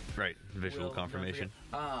 Right. Visual will confirmation.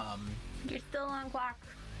 not forget. You're still on clock.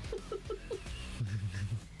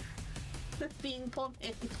 That's being pulled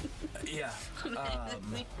in. Yeah.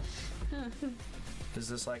 Is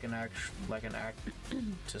this like an act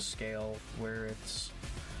to scale where it's?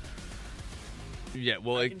 Yeah.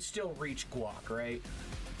 Well, I can still reach Guac, right?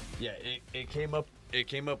 yeah. It came up. It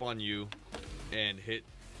came up on you, and hit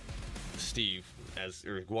Steve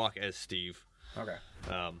or Guac as Steve. Okay.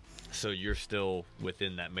 So you're still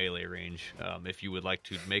within that melee range. If you would like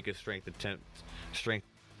to make a strength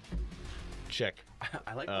check.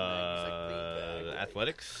 I like the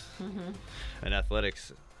Athletics. An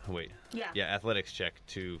athletics. Wait. Yeah. Athletics check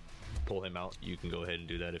to pull him out. You can go ahead and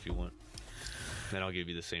do that if you want. Then I'll give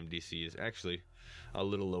you the same DC as actually a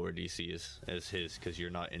little lower DC as his because you're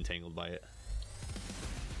not entangled by it.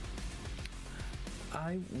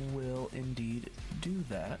 I will indeed do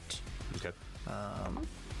that. Okay.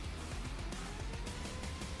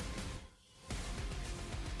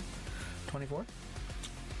 24?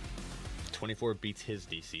 24 beats his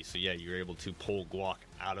DC. So yeah, you're able to pull Guac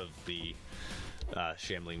out of the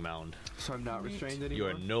shambling mound. So I'm not restrained anymore?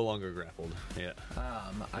 You are no longer grappled. Yeah.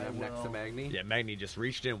 I'm next to Magni? Yeah, Magni just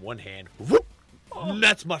reached in one hand. Whoop!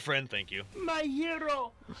 That's my friend, thank you. My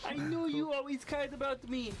hero! I knew you always cared about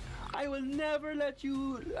me. I will never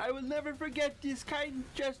forget this kind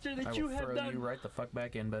gesture that I you will have throw done. you right the fuck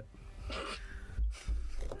back in, bud.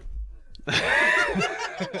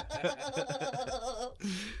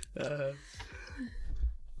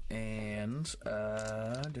 And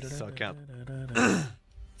Suck out.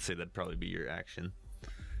 Say that'd probably be your action.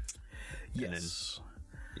 yes.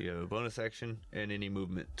 You have a bonus action and any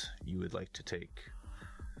movement you would like to take.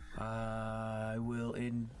 I will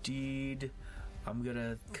indeed. I'm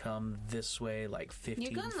gonna come this way, like 15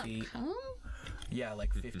 You're gonna feet. come? Yeah,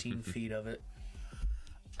 like 15 feet of it.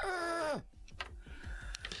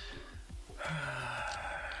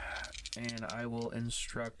 And I will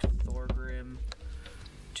instruct Thorgrim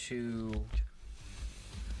to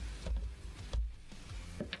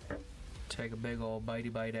take a big old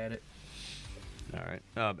bitey bite at it. All right.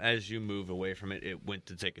 As you move away from it, it went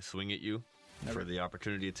to take a swing at you for the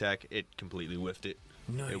opportunity attack. It completely whiffed it.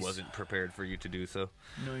 Nice. It wasn't prepared for you to do so.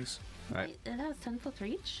 Nice. All right. It has 10-foot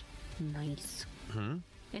reach? Nice.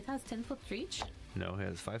 It has 10-foot reach? No, it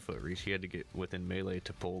has 5-foot reach. He had to get within melee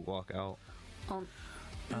to pull Guac out. Oh,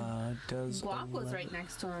 Does Guac was 11 right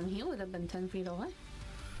next to him. He would have been 10 feet away.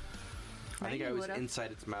 I think Right, I he was would've.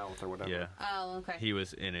 inside its mouth or whatever. Yeah. Oh, okay. He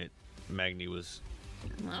was in it. Magni was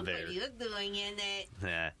What there. are you doing in it?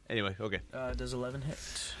 Nah. Anyway, okay. Does 11 hit?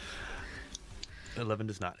 11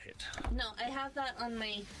 does not hit. No, I have that on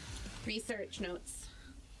my research notes.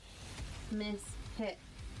 Miss hit.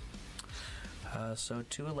 So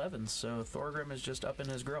 2 11s. So Thorgrim is just up in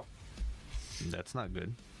his grill. That's not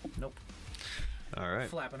good. Nope. All right.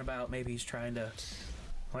 Flapping about. Maybe he's trying to,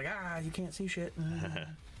 like, you can't see shit.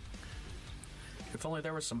 If only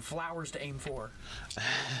there was some flowers to aim for.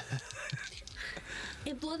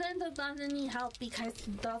 It wouldn't have done any help because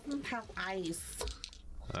he doesn't have eyes.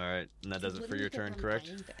 All right. And that does it for your turn,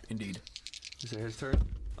 correct? Indeed. Is it his turn?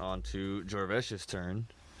 On to Jorvesh's turn.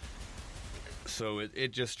 So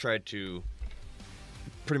it just tried to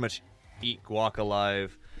pretty much eat Guac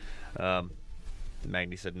alive.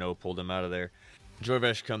 Magni said no, pulled him out of there.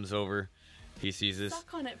 Jorvesh comes over. He sees this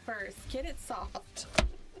Suck on it first. Get it soft.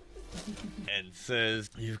 and says,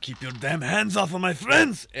 "You keep your damn hands off of my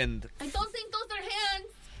friends!" And I don't think those are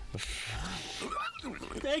hands.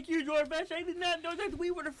 Thank you, Jorvesh. I did not know that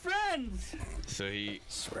we were friends. so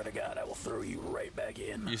Swear to God, I will throw you right back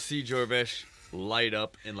in. you see Jorvesh light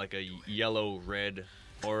up in like a yellow-red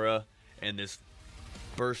aura, and this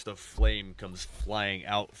burst of flame comes flying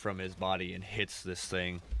out from his body and hits this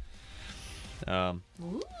thing. Ooh.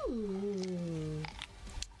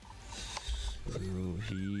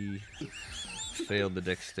 He failed the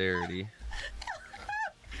dexterity.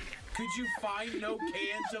 Could you find no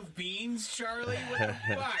cans of beans, Charlie? What the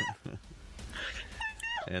fuck?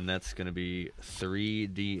 And that's going to be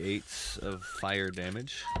 3d8s of fire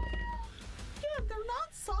damage. Yeah, they're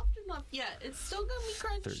not soft enough yet. It's still gonna be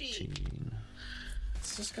crunchy. 13.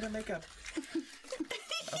 It's just gonna make a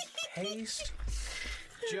paste.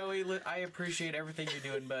 Joey, I appreciate everything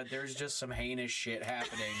you're doing, but there's just some heinous shit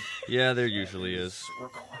happening. Yeah, there usually is.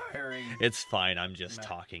 Requiring. It's fine. I'm just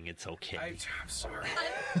talking. It's okay. I'm sorry.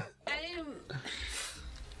 I'm.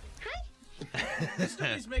 This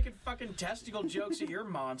dude's making fucking testicle jokes at your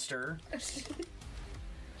monster.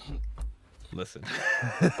 Listen.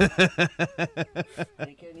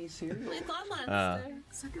 Make any cereal? It's on monster.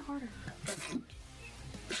 Suck it harder.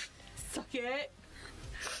 Suck it.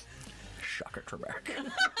 Shocker Trebek.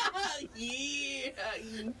 Yeah.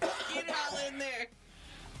 Get it all in there.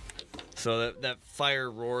 So that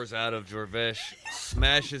fire roars out of Jorvesh,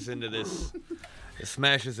 smashes into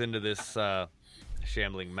this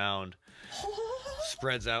shambling mound,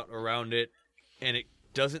 spreads out around it, and it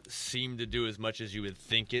doesn't seem to do as much as you would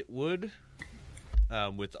think it would.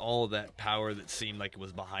 With all of that power that seemed like it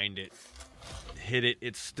was behind it, hit it.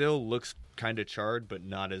 It still looks kind of charred, but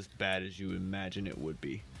not as bad as you imagine it would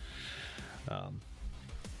be.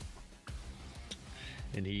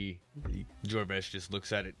 And Jorvesh just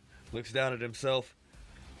looks at it, looks down at himself.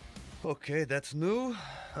 Okay, that's new.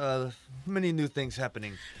 Many new things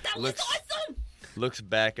happening. That was awesome! Looks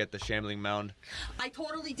back at the shambling mound. I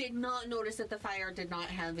totally did not notice that the fire did not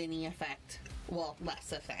have any effect. Well,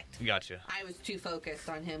 less effect. Gotcha. I was too focused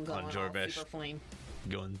on him going all Jorvesh. super flame.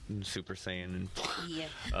 Going Super Saiyan and Yeah.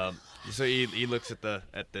 so he looks at the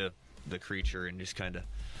creature and just kind of.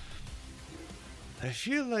 I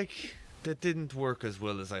feel like that didn't work as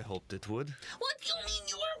well as I hoped it would. What do you mean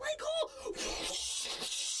you were like, oh,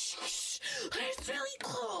 it's really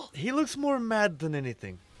cool. He looks more mad than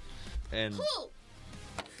anything, and Cool.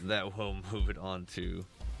 that will move it on to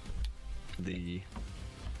the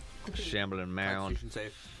shambling mound. Constitution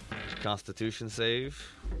save. Constitution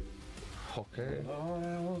save. Okay.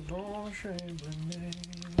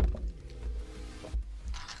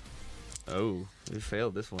 Oh, we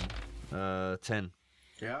failed this one. 10.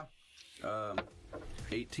 Yeah.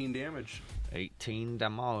 18 damage. 18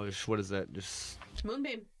 damage. What is that? Just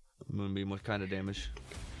Moonbeam. moonbeam. What kind of damage?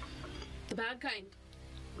 The bad kind.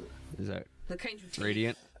 Is that The kind you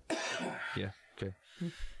radiant? Yeah. Okay.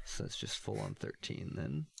 So that's just full on 13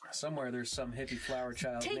 then. Somewhere there's some hippie flower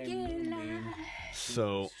child Take named it Moonbeam.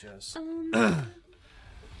 So It's just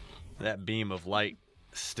that beam of light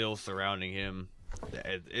still surrounding him,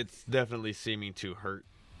 it's definitely seeming to hurt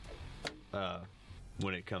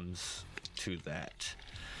when it comes to that.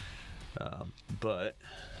 But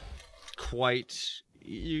quite,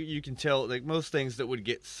 you can tell, like most things that would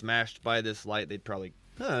get smashed by this light, they'd probably,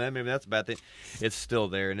 maybe that's a bad thing. It's still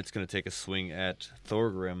there, and it's going to take a swing at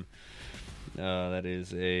Thorgrim. That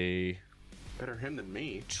is a Better him than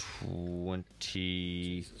me.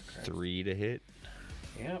 23 to hit.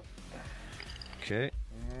 yep. Okay.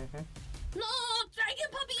 No, dragon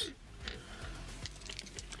puppy.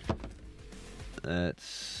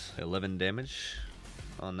 That's 11 damage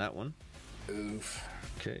on that one. Oof.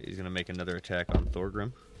 Okay, he's going to make another attack on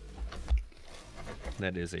Thorgrim.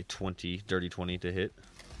 That is a 20, dirty 20 to hit.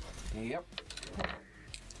 Yep.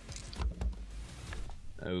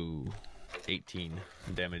 Oh, 18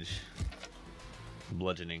 damage.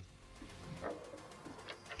 Bludgeoning.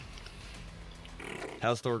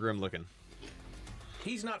 How's Thorgrim looking?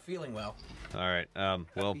 He's not feeling well. All right.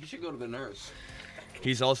 Well, You should go to the nurse.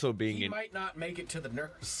 he's also being He might not make it to the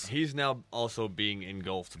nurse. He's now also being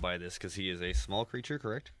engulfed by this because he is a small creature,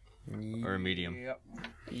 correct? Or a medium. Yep.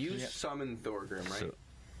 You summon Thorgrim, right? So,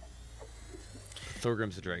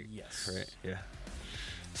 Thorgrim's a drake. Yes. Right. Yeah.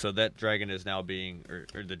 So that dragon is now being,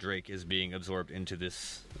 or the drake is being absorbed into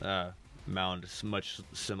this mound, much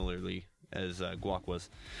similarly as Guac was,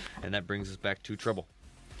 and that brings us back to trouble.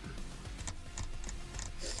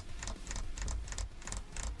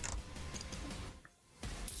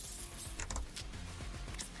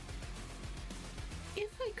 If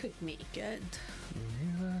I could make it.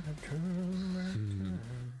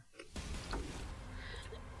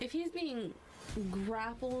 If he's being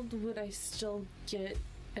grappled, would I still get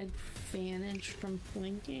advantage from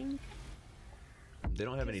flanking? They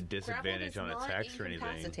don't have any Grappled disadvantage is on not attacks or anything.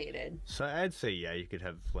 incapacitated. So I'd say yeah, you could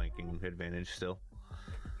have flanking advantage still.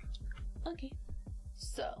 Okay.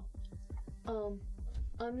 So, I'm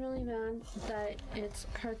really mad that it's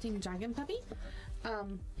hurting Dragon Puppy.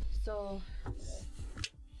 So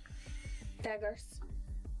daggers.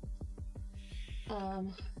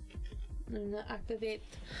 I'm gonna activate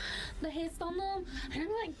the haste on them, and I'm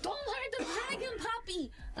like, don't hurt the Dragon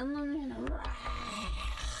Puppy! And then I'm gonna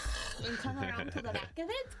and come around to the back of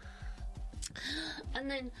it. And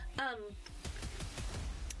then, I'm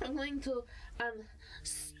going to,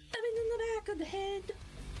 stab it in the back of the head.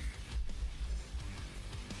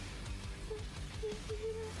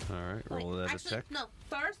 All right, roll that as check. No,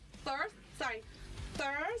 first.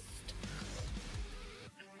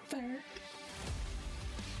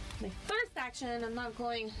 My first action, I'm not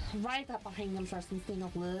going right up behind them first and staying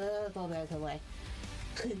a little bit away.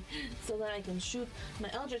 So that I can shoot my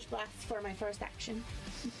Eldritch Blast for my first action.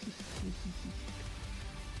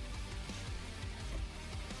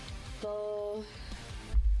 So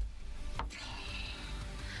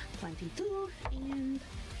 22 and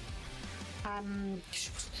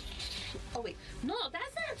oh wait, no,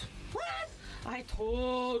 that's it. What? I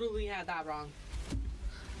totally had that wrong.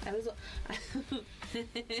 I was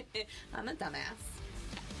I'm a dumbass.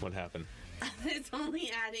 What happened? It's only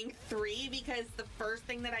adding 3 because the first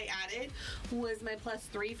thing that I added was my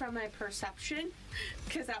 +3 from my perception,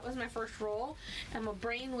 because that was my first roll, and my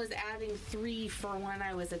brain was adding 3 for when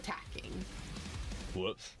I was attacking.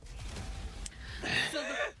 Whoops.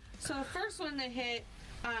 So the first one that hit,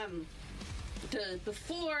 the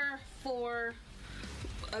 4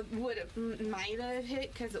 might have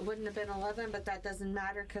hit because it wouldn't have been 11, but that doesn't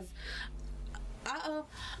matter because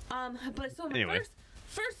but so my anyway.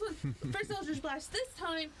 First Eldritch Blast this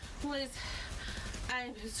time was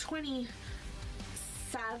 27.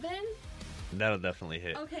 That'll definitely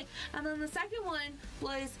hit. Okay, and then the second one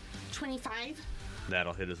was 25.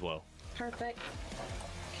 That'll hit as well. Perfect.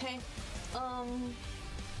 Okay.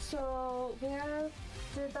 So where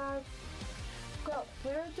did that go?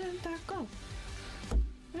 Where did that go?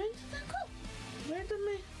 Where did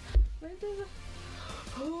it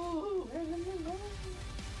go?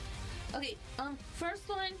 Okay, first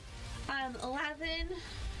one, 11.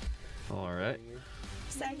 All right.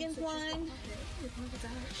 Second one,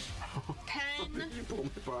 10. Did you pull my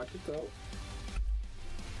pockets out?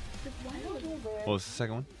 What was the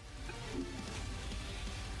second one?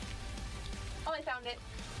 Oh, I found it.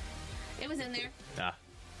 It was in there. Ah,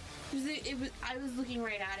 It was. I was looking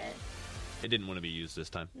right at it. it didn't want to be used this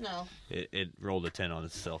time. No. It rolled a 10 on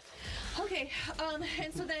itself. Okay,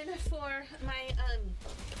 and so then for my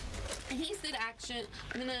hasted action,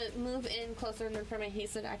 I'm gonna move in closer, and then for my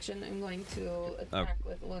hasted action, I'm going to attack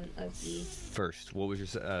with one of the First, what was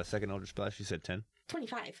your second Eldritch Blast? You said 10?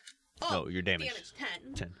 25. Oh, your damage.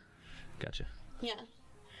 10. 10. Gotcha. Yeah.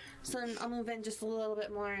 So then I'll move in just a little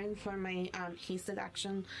bit more, and for my hasted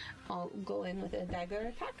action, I'll go in with a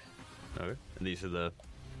dagger attack. Okay. And these are the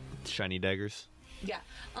shiny daggers? Yeah.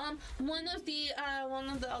 One of the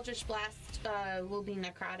Eldritch Blast will be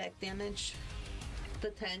necrotic damage.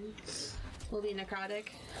 The 10 will be necrotic.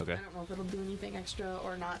 Okay. I don't know if it'll do anything extra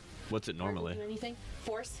or not. What's it normally? Or do anything?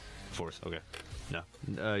 Force. Force, okay. No.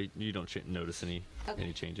 You don't notice any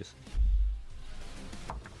changes.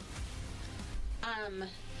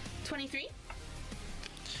 23.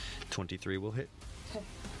 23 will hit. Okay.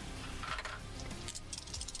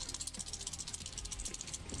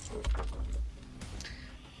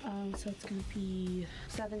 So it's gonna be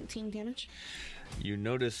 17 damage. You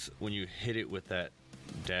notice when you hit it with that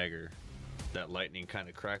dagger, that lightning kind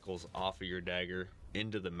of crackles off of your dagger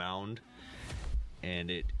into the mound, and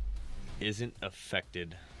it isn't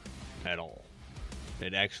affected at all.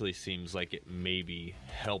 It actually seems like it maybe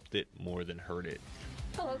helped it more than hurt it.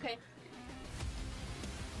 Oh, okay.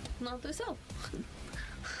 Not do so.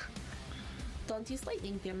 Don't use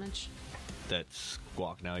lightning damage. That's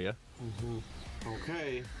Squawk now, yeah?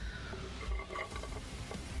 Okay.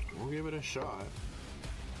 We'll give it a shot.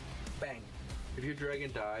 Bang. If your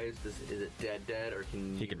dragon dies, is it dead, or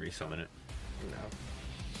can He can resummon it. No.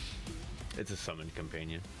 It's a summoned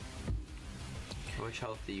companion. How much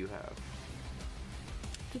health do you have?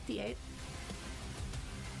 58.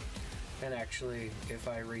 And actually, if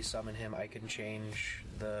I resummon him, I can change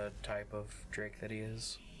the type of Drake that he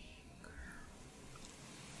is.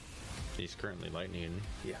 He's currently lightning.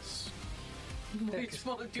 Yes. Which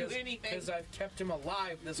won't do anything. Because I've kept him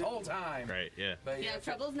alive this whole time. Right, yeah. But Yeah, if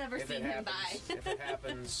Trouble's never if seen it him happens- die. If it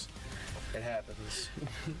happens, it happens.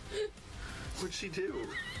 What'd she do?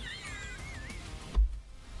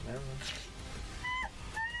 I don't know.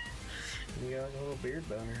 You got like a little beard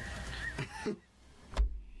boner.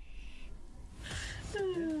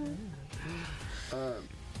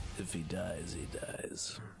 If he dies, he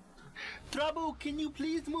dies. Trouble, can you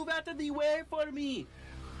please move out of the way for me?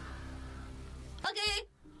 Okay.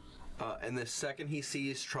 And the second he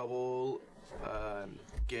sees Trouble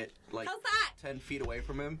get like How's that? 10 feet away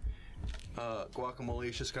from him, Guacamole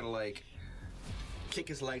is just gonna like kick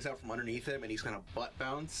his legs out from underneath him, and he's gonna butt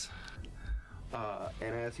bounce.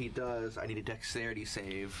 And as he does, I need a dexterity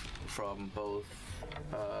save from both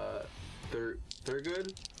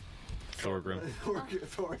Thurgood? Thorgrim.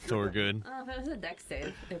 Thorgood. Thorgood. If it was a dex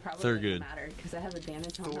save, it probably They're wouldn't good. matter because I have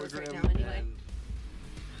advantage on those right Thorgrim now anyway. and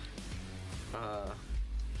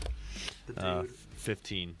The dude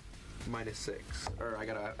 15. -6, or I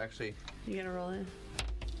gotta actually You gotta roll it.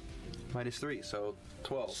 -3, so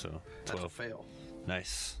 12. So That's 12. a fail.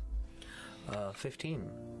 Nice. 15.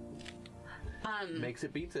 Makes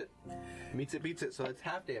it, beats it. Meets it, beats it. So that's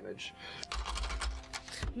half damage.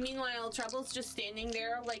 Meanwhile, Trouble's just standing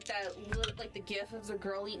there like like the gif of the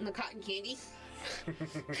girl eating the cotton candy. Get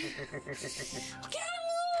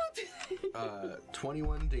moved!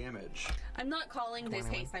 21 damage. I'm not calling this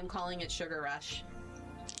haste, I'm calling it Sugar Rush.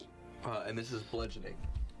 And this is bludgeoning.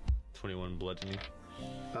 21 bludgeoning.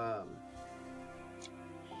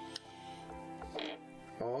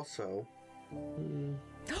 Also,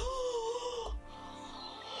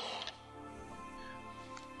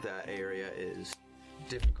 that area is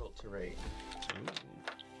difficult terrain.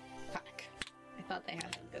 Fuck. I thought they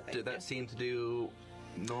had some good things. Did that seem to do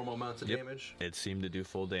normal amounts of Yep. damage? It seemed to do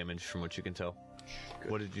full damage from what you can tell.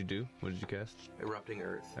 Good. What did you do? What did you cast? Erupting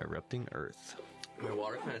Earth. Erupting Earth. My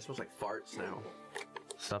water kind of smells like farts now.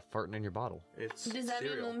 Stop farting in your bottle. It's Does that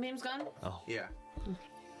mean cereal. Moonbeam's gone? Oh, Yeah.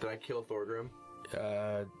 Did I kill Thorgrim?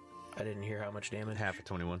 I didn't hear how much damage. half of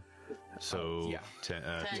 21. So yeah. 10.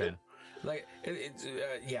 10. 10. Like,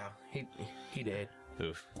 yeah, he did.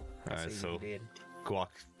 Oof. Alright, He so did. Guac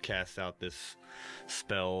casts out this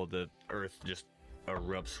spell. The earth just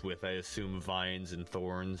erupts with, I assume, vines and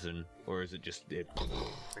thorns, and or is it just Like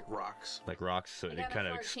rocks. like rocks? So I it got a kind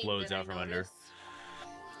of 14, explodes did I out from under. notice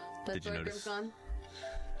that Did you Thorgrim's notice? gone?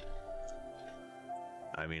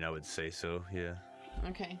 I mean, I would say so. Yeah.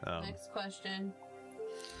 Okay, next question.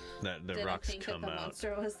 That the Did rocks I think come that the out.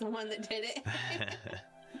 monster was the one that did it?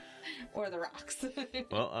 Or the rocks?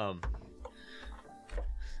 Well,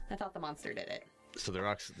 I thought the monster did it. so the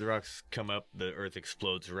rocks come up. The earth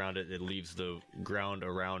explodes around it. It leaves the ground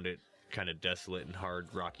around it kind of desolate and hard,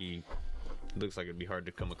 rocky. Looks like it'd be hard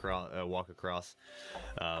to come across, walk across.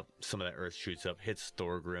 Some of that earth shoots up, hits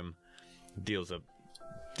Thorgrim, deals a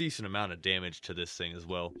decent amount of damage to this thing as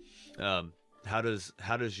well. How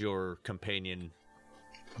does your companion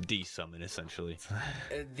de-summon essentially?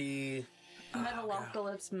 The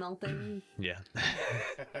Metalocalypse melting Yeah.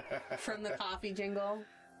 from the coffee jingle.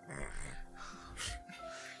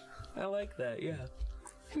 I like that. Yeah.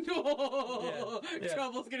 No, Yeah.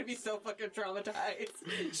 Trouble's gonna be so fucking traumatized.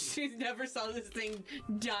 She's never saw this thing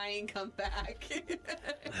die and come back.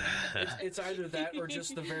 It's either that or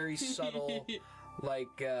just the very subtle, like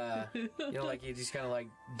like you just kind of like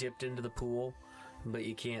dipped into the pool, but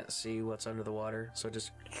you can't see what's under the water, so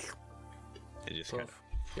just It just kind of.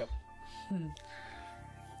 Yep.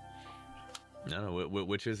 I don't know.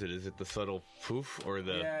 Which is it? Is it the subtle poof or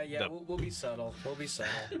the? Yeah. the- We'll be subtle. We'll be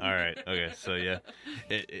subtle. All right. Okay. So yeah,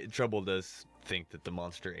 Trouble does think that the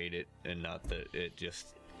monster ate it, and not that it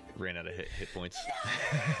just ran out of hit points.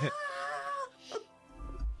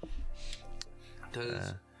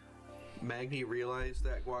 Does Magni realize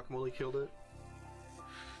that Guacamole killed it?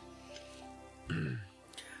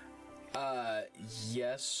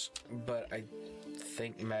 Yes, but I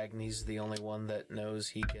think Magni's the only one that knows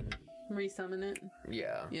he can. Resummon it.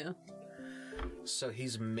 Yeah. Yeah. So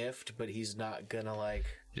he's miffed, but he's not gonna like.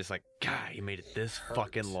 Just like, God, you made it this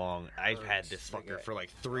fucking long. I've had this fucker for like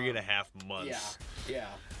 3.5 months. Yeah.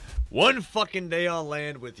 One fucking day on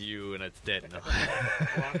land with you, and it's dead. No.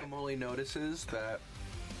 Guacamole notices that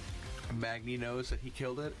Magni knows that he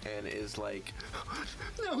killed it and is like,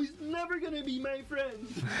 No, he's never gonna be my friend.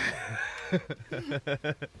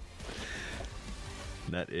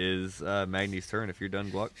 That is Magni's turn. If you're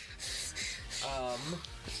done, Guac.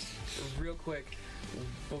 Real quick,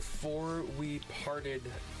 before we parted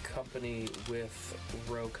company with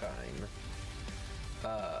Rokine,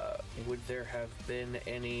 would there have been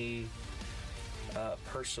any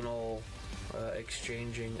personal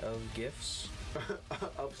exchanging of gifts?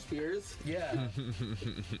 of spears? Yeah.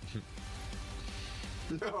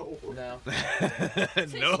 No. No.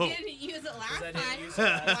 Since No. you didn't use it last I didn't time, use it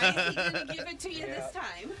last why is he gonna give it to you Yeah. this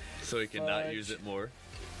time? So he cannot Fudge. use it more.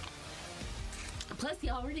 Plus, he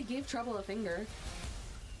already gave Trouble a finger.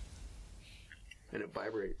 And it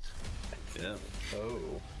vibrates. Yeah.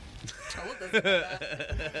 Oh. Trouble doesn't do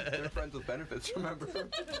that. They're friends with benefits, remember?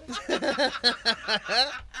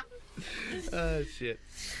 Oh shit.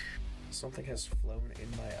 Something has flown in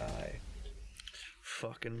my eye.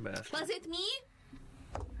 Fucking bastard. Was it me?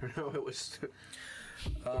 No, it was.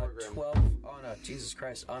 12 on a Jesus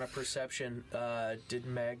Christ on a perception. Did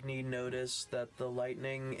Magni notice that the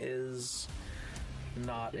lightning is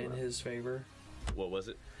not in his favor? What was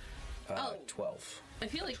it? 12. I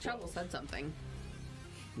feel like Trouble said something.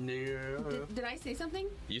 No. Did I say something?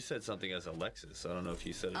 You said something as Alexis. I don't know if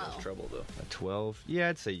you said it Oh. as Trouble though. A 12. Yeah,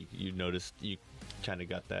 I'd say you noticed. You kind of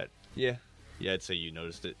got that. Yeah. Yeah, I'd say you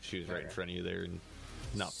noticed it. She was right in front of you there, and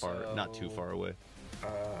not too far away.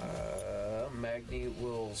 Magni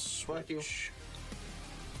will switch.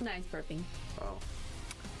 Nice burping. Oh.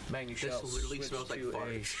 Magni This shall literally switch smells like to a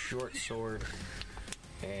farts. short sword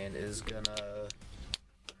and is gonna.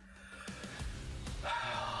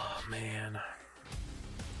 Oh man,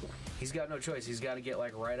 he's got no choice. He's got to get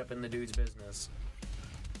like right up in the dude's business.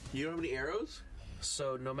 You don't have any arrows?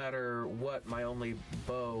 So no matter what, my only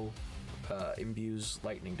bow imbues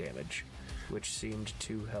lightning damage, which seemed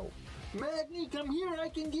to help. Magni, come here. I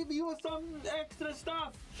can give you some extra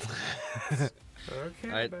stuff.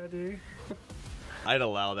 Okay, buddy. I'd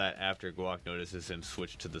allow that after Guac notices him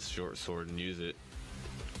switch to the short sword and use it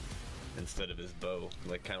instead of his bow.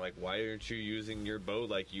 Like, kind of like, why aren't you using your bow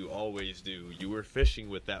like you always do? You were fishing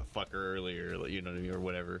with that fucker earlier, you know what I mean, or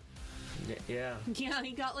whatever. Yeah. Yeah,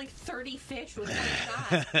 he got like 30 fish with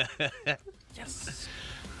one shot. Yes.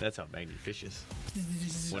 That's how Magni fishes.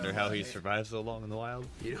 Wonder how he survives so long in the wild.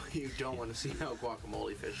 You don't want to see how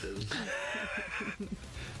guacamole fishes.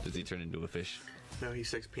 Does he turn into a fish? No, he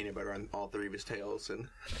sticks peanut butter on all three of his tails, and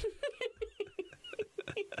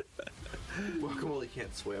guacamole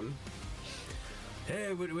can't swim.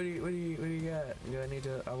 Hey, what do you got? Do I need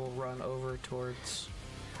to? I will run over towards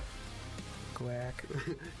Quack.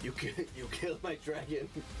 You killed my dragon.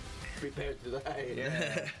 Prepare to die.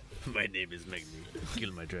 Yeah. My name is Magni.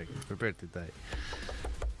 Kill my dragon. Prepare to die.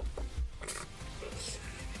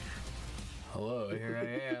 Hello, here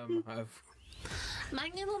I am.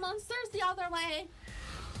 Magni the monster's the other way.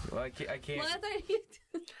 Well, I can't. What are you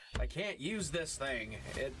doing? I can't use this thing.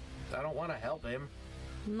 I don't want to help him.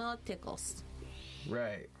 No tickles.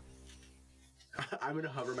 Right. I'm gonna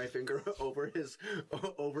hover my finger over his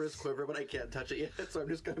quiver, but I can't touch it yet. So I'm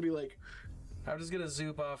just gonna be like, I'm just gonna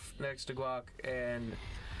zoop off next to Guac and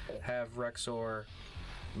have Rexor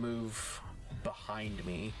move behind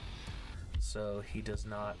me, so he does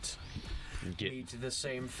not meet the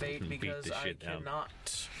same fate because I cannot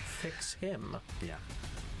fix him. Yeah.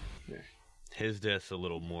 His death's a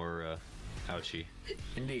little more ouchy.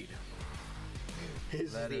 Indeed.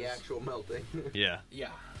 his That is the is- actual melting. Yeah. Yeah.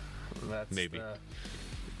 That's Maybe. the-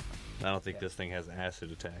 I don't think this thing has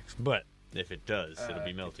acid attacks, but if it does, it'll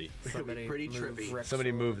be melty. somebody pretty move trippy. Rexor.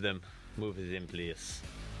 Somebody move them. Move his please.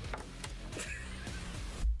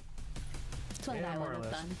 That's what Yeah, I more would or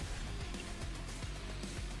have less. done.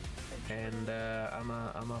 And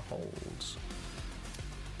I'm a hold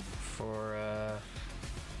for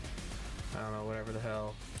I don't know, whatever the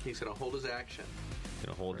hell. He's gonna hold his action.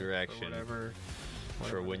 Gonna hold your For action whatever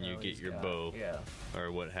for when the you hell get he's your got. bow Yeah.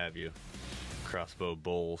 or what have you. Crossbow,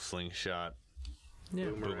 bowl, slingshot, Yeah.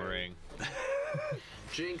 boomerang.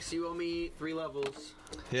 Jinx, you owe me 3 levels.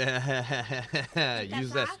 Yeah,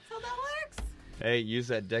 use that. That's how that works. Hey, use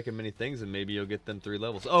that deck of many things, and maybe you'll get them 3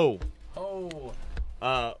 levels. Oh,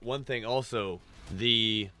 Oh, one thing also,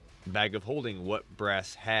 the bag of holding what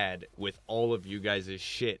Brass had with all of you guys'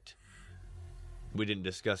 shit. We didn't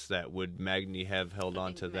discuss that. Would Magni have held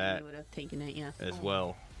on to that would have taken it, yeah. as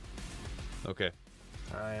well? Okay,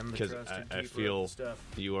 I am the because trusted I keeper feel of the stuff.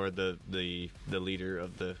 you are the leader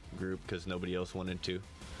of the group because nobody else wanted to.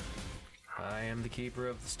 I am the keeper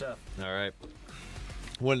of the stuff. All right,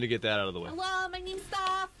 wanted to get that out of the way Hello, Magni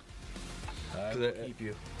stuff. I will keep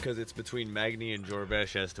you. because it's between Magni and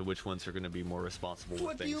Jorvesh as to which ones are going to be more responsible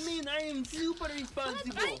What with do things. you mean? I am super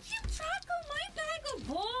responsible. I keep track of my bag of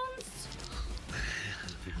bones.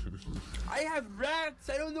 I have rats.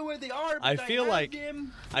 I don't know where they are. But I feel have like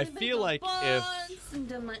them. I feel like if And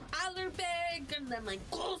then my other bag, and then my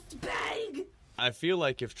ghost bag. I feel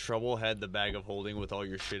like if Trouble had the bag of holding with all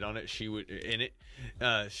your shit on it, she would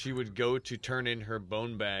she would go to turn in her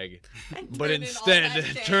bone bag, but turn in all instead that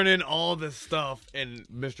shit. turn in all the stuff, and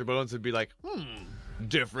Mr. Bones would be like,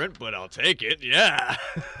 different, but I'll take it, yeah.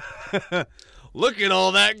 Look at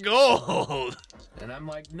all that gold. And I'm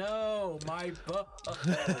like, no, my bow.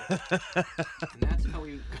 And that's how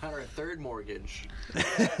we got our 3rd mortgage.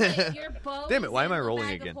 Wait, your bow. Damn it, is why am in I the rolling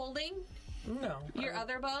bag of again? Holding? No. Your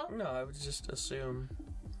other bow? No, I would just assume.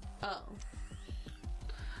 Oh.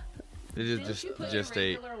 It is Didn't you put just your a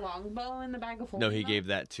regular longbow in the bag of holding? no. He though? gave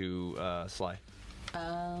that to Sly.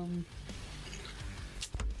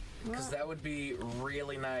 Because that would be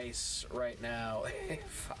really nice right now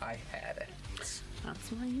if I had it.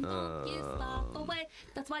 That's why you don't give stuff away.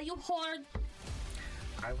 That's why you hoard.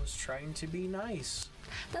 I was trying to be nice.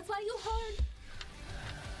 That's why you hoard.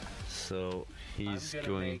 So He's I'm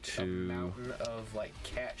gonna going make to. a mountain of like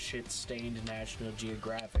cat shit stained National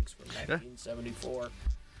Geographics from 1974.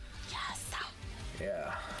 Yes.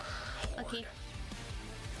 Yeah. Okay.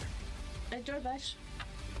 Jorvesh.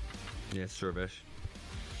 Yes, Sorbesh.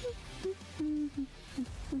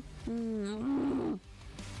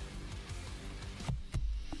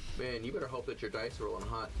 Man, you better hope that your dice are rolling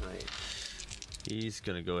hot tonight. He's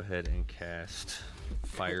gonna go ahead and cast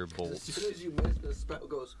Firebolt. As soon as you miss, the spell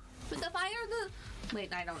goes. But the fire,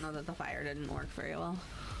 wait, I don't know that the fire didn't work very well.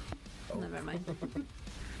 Never mind.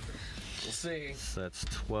 We'll see. So that's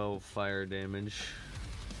 12 fire damage.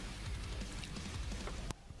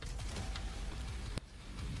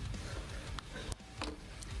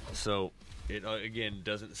 So it again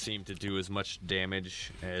doesn't seem to do as much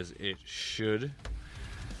damage as it should.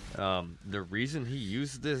 The reason he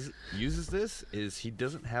uses this is he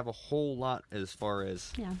doesn't have a whole lot as far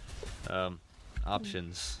as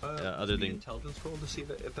options other than intelligence roll to see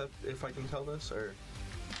if I can tell this or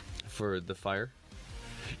for the fire.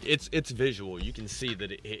 It's visual. You can see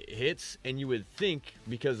that it hits, and you would think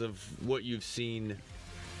because of what you've seen.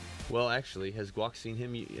 Well, actually, has Guac seen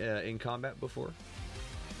him in combat before?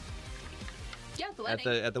 Yeah, the wedding.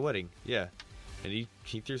 At the wedding, yeah. And he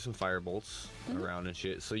threw some firebolts around and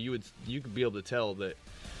shit. So you could be able to tell that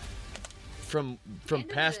from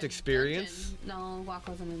past experience. Dungeon. No, Guac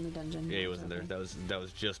wasn't in the dungeon. Yeah, he wasn't there. That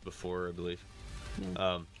was just before, I believe.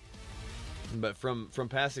 Yeah. But from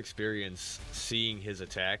past experience, seeing his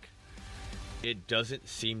attack, it doesn't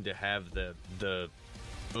seem to have the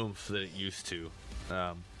oomph that it used to.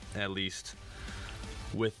 At least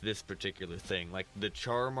with this particular thing, like the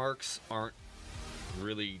char marks aren't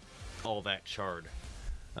really all that charred.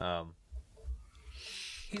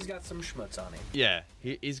 He's got some schmutz on him. Yeah,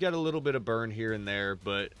 he's got a little bit of burn here and there,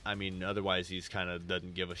 but I mean, otherwise he's kind of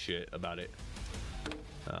doesn't give a shit about it.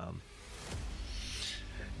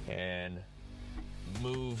 And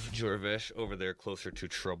move Jorvesh over there closer to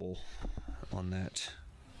Trouble on that.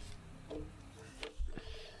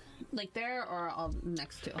 Like there or all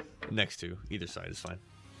next to? Next to, either side is fine.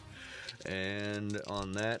 And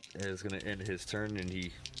on that is going to end his turn,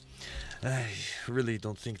 and I really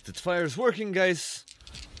don't think that fire's working, guys.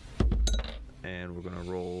 And we're going to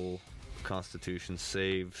roll Constitution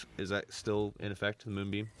save. Is that still in effect, the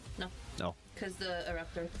Moonbeam? No. No. Because the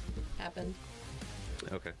eruptor happened.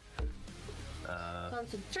 Okay.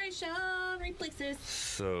 Concentration replaces.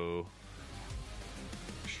 So...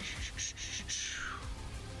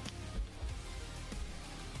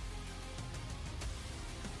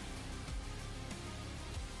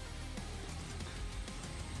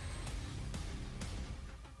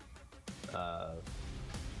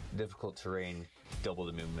 difficult terrain, double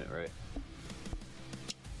the movement, right?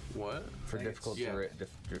 What? For difficult terrain,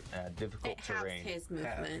 difficult It terrain halves his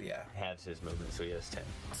movement. Yeah. halves his movement, so he has 10.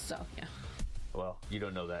 So, yeah. Well, you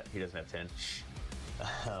don't know that. He doesn't have 10.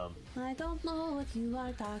 I don't know what you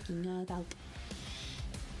are talking about.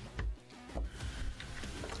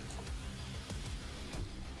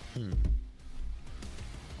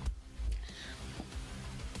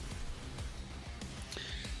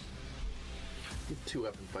 Two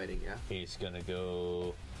weapon fighting, yeah. He's gonna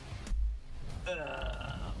go...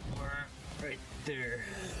 right there.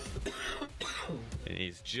 And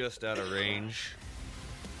he's just out of range.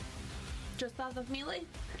 Just out of melee?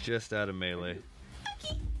 Just out of melee.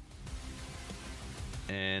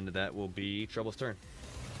 And that will be Trouble's turn.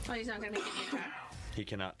 Oh, he's not gonna make any attack? He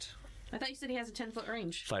cannot. I thought you said he has a 10-foot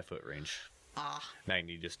range. 5-foot range. Ah.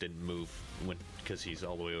 Magni just didn't move because he's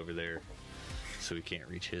all the way over there, so he can't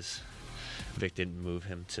reach his. Vic didn't move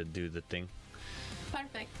him to do the thing.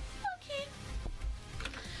 Perfect. Okay.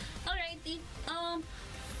 Alrighty.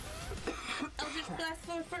 Eldritch Blast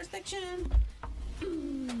for first section.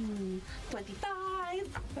 25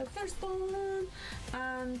 for the first one.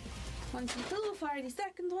 And 22 for the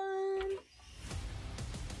second one.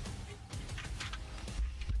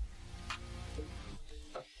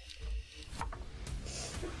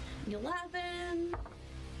 $11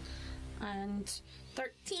 and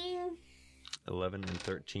 13. 11 and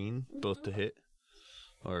 13, both to hit?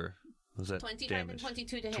 Or was that 25 damage? and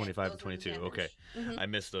 22 to hit. 25 and Those were the 22, okay. damage. I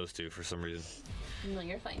missed those two for some reason. No,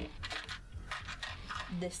 you're fine.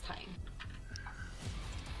 This time.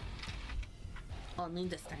 Only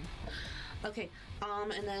this time. Okay,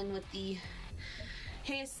 and then with the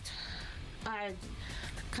haste,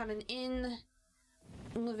 coming in,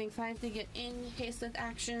 moving 5 to get in, haste with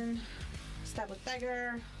action, stab with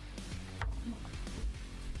dagger.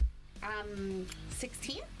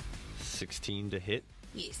 16? 16 to hit.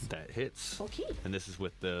 Yes. That hits. Okay. And this is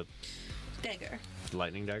with the Dagger.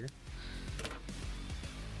 lightning dagger.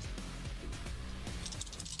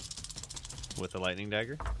 With the lightning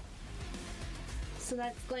dagger? So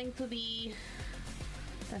that's going to be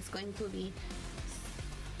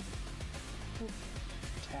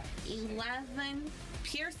 11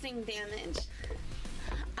 piercing damage.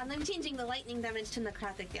 And I'm changing the lightning damage to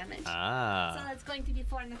necrotic damage. Ah. So that's going to be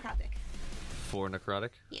 4 necrotic. 4 necrotic?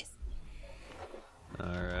 Yes.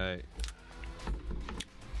 Alright.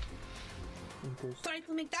 Sorry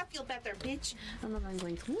to make that feel better, bitch. And then I'm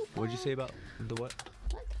going to... What'd you say about the what?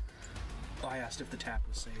 Oh, I asked if the tap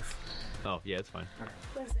was safe. Oh, yeah, it's fine.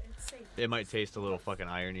 What is it? It's safe. It might taste a little fucking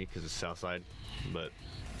irony because it's south side, but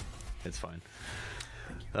it's fine.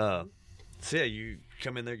 So yeah, you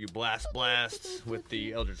come in there, you blast with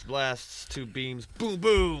the Eldritch Blasts, 2 beams, boom,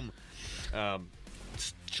 boom.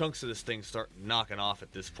 Chunks of this thing start knocking off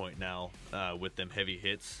at this point now with them heavy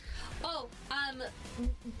hits. Oh,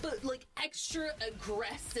 but like extra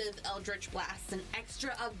aggressive Eldritch Blasts and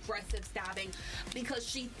extra aggressive stabbing because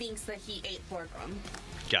she thinks that he ate Thorgrim.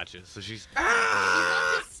 Gotcha. So she's... She's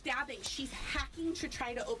not just stabbing, she's hacking to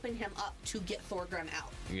try to open him up to get Thorgrim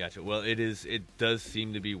out. Gotcha. Well, it does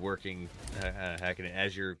seem to be working, hacking it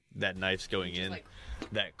as that knife's going in. Like,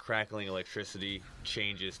 that crackling electricity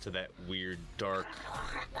changes to that weird, dark,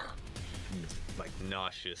 like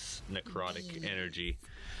nauseous, necrotic energy.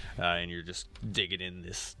 And you're just digging in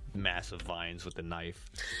this mass of vines with the knife.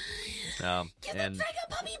 Get the dragon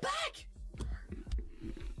puppy back!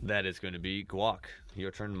 That is going to be Guac. Your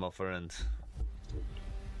turn, my friend.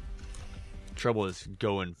 Trouble is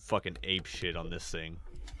going fucking ape shit on this thing.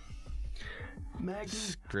 Maggie,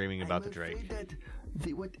 Screaming about the drake. I'm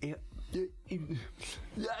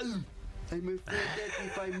afraid that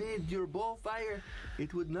if I made your ball fire,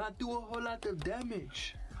 it would not do a whole lot of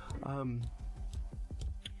damage.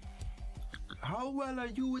 How well are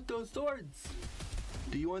you with those swords?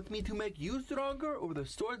 Do you want me to make you stronger or the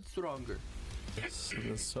sword stronger? The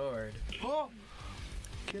sword. Oh,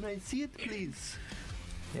 can I see it, please?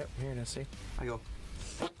 Yep, here, now see. I go,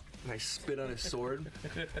 and I spit on his sword,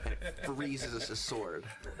 and it freezes his sword.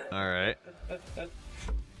 Alright. So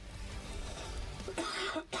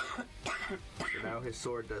now his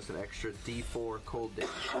sword does an extra D4 cold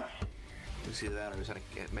damage. You see that? I was gonna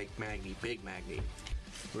make Magni big Magni.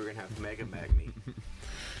 We're gonna have Mega Magni.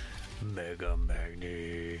 Mega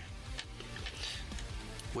Magni.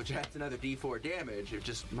 Which adds another D4 damage. It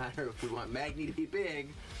just matter if we want Magni to be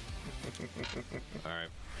big. Alright.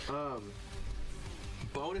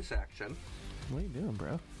 Bonus action. What are you doing,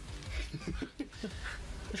 bro?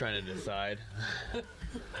 Trying to decide.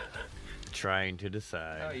 Trying to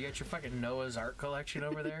decide. Oh, you got your fucking Noah's Ark collection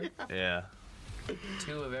over there? Yeah.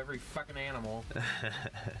 2 of every fucking animal.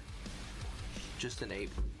 Just an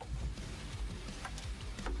ape.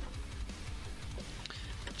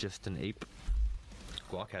 Just an ape.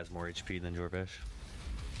 Guac has more HP than Jorvesh.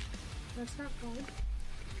 That's not hard.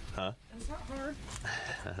 Huh? That's not hard.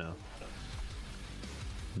 I know.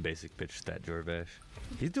 Basic pitch stat Jorvesh.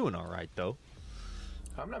 He's doing alright though.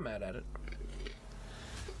 I'm not mad at it.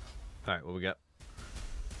 Alright, what we got?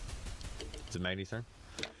 Is it Magni's turn?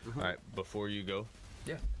 Alright, before you go,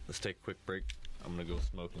 Yeah. let's take a quick break. I'm gonna go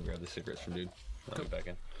smoke and grab the cigarettes from dude. I'll be back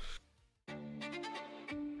in.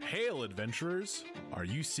 Hail, adventurers! Are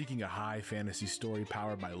you seeking a high fantasy story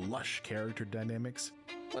powered by lush character dynamics?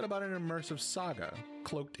 What about an immersive saga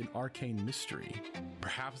cloaked in arcane mystery?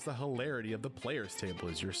 Perhaps the hilarity of the player's table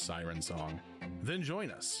is your siren song. Then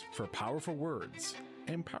join us for Powerful Words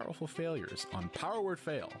and Powerful Failures on Power Word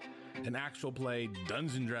Fail, an actual play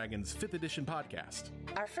Dungeons & Dragons 5th edition podcast.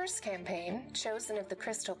 Our first campaign, Chosen of the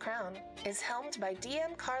Crystal Crown, is helmed by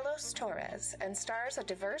DM Carlos Torres and stars a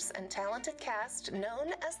diverse and talented cast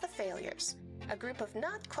known as the Failures, a group of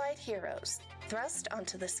not-quite heroes thrust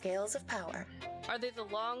onto the scales of power. Are they the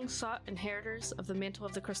long-sought inheritors of the mantle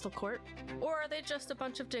of the Crystal Court? Or are they just a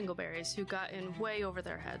bunch of dingleberries who got in way over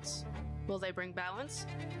their heads? Will they bring balance,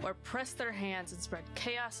 or press their hands and spread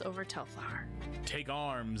chaos over Telthar? Take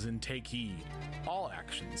arms and take heed. All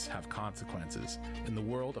actions have consequences in the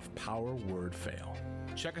world of Power Word Fail.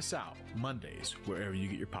 Check us out Mondays wherever you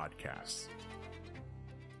get your podcasts.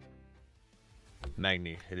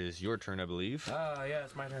 Magni, it is your turn, I believe. Oh, yeah,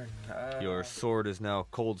 it's my turn. Your sword is now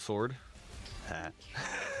cold sword. Ha.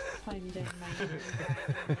 Finding my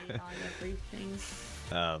on everything.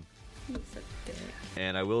 He's a dick.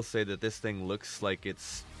 And I will say that this thing looks like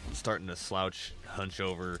it's starting to slouch, hunch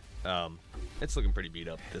over. It's looking pretty beat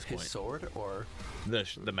up at this His point. sword or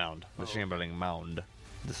The mound, the shambling mound,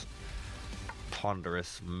 this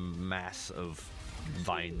ponderous mass of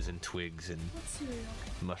vines and twigs and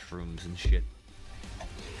mushrooms and shit.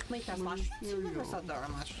 Wait, that's mushrooms? You never said there were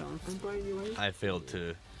mushrooms. I failed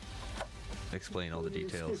to explain all the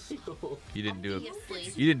details. You didn't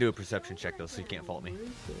Obviously. do a perception check though, so you can't fault me.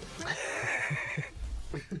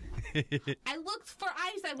 I looked for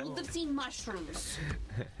eyes. I would have seen mushrooms.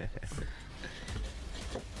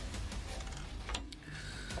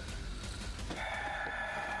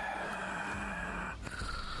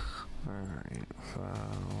 Alright, so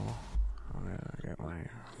I'm gonna get my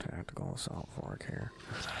tactical assault fork here.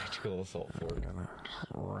 Tactical assault fork. I'm gonna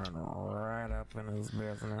run right up in his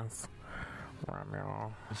business. Run me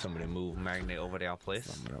off. Somebody move Magni over there, please.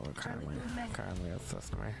 Somebody will kindly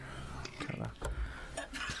assist me. Kinda.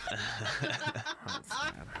 That's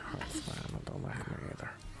bad. Don't like me either.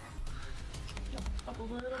 Up a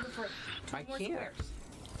little bit further. I can't.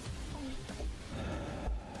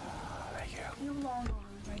 Thank you. You long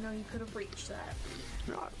arms. I know you could have reached that.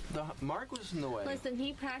 No, the mark was in the way, Listen,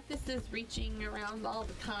 he practices reaching around all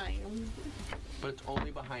the time. but it's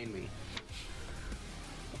only behind me.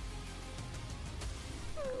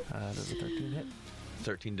 Does a 13 hit?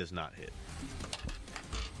 13 does not hit.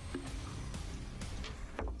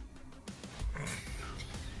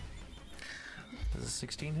 Does a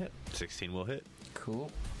 16 hit? 16 will hit.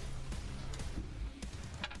 Cool.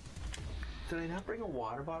 Did I not bring a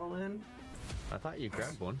water bottle in? I thought you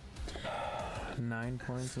grabbed one. 9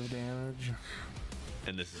 points of damage.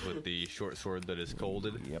 And this is with the short sword that is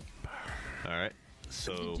colded. Yep. All right.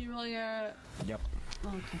 So Did you roll your... Yep.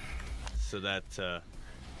 Okay. so that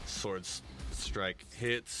sword strike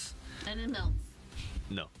hits. And it melts.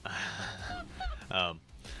 No.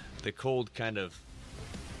 The cold kind of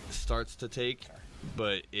starts to take,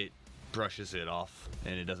 but it brushes it off,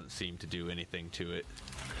 and it doesn't seem to do anything to it.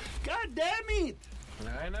 God damn it!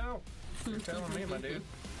 I know. You're telling me, my dude.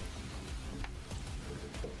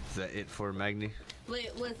 Is that it for Magni?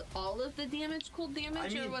 Wait, was all of the damage cold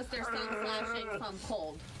damage, or was there some slashing, some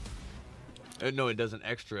cold? No, it does an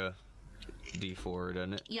extra D4,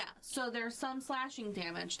 doesn't it? Yeah, so there's some slashing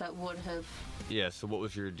damage that would have... Yeah, so what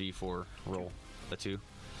was your D4 roll? A 2? Yep.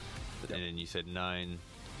 And then you said 9,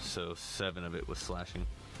 so 7 of it was slashing.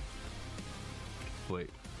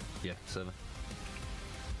 Wait, yeah, 7.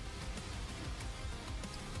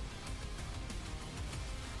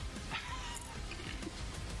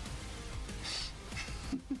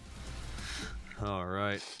 All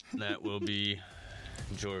right, that will be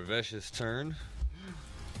Jorvesh's turn.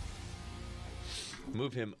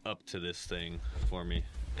 Move him up to this thing for me,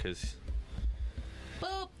 because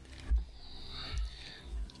Boop!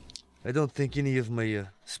 I don't think any of my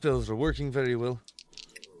spells are working very well.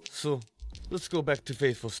 So, let's go back to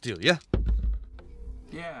Faithful Steel, yeah?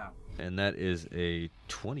 Yeah. And that is a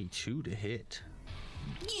 22 to hit.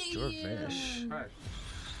 Jorvesh, Right.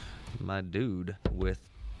 my dude, with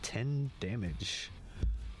 10 damage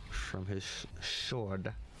from his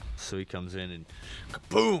sword. So he comes in and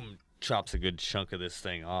boom, chops a good chunk of this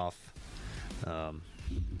thing off. Yeah,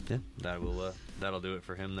 that'll do it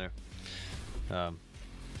for him there.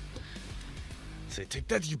 Say, take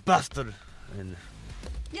that, you bastard! And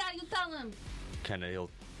Yeah, you tell him! kind of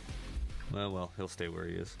he'll stay where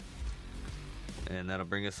he is. And that'll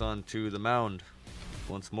bring us on to the mound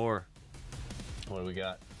once more. What do we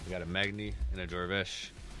got? We got a Magni and a Jorvesh.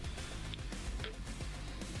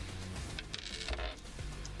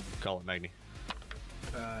 Call it Magni.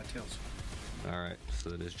 Tails. Alright, so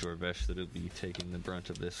that is Jorvesh that'll be taking the brunt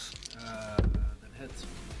of this. Then heads.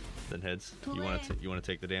 Then heads. You want to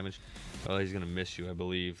take the damage? Well, he's gonna miss you, I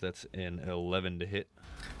believe. That's an 11 to hit.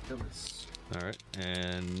 All right,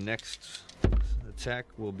 and next attack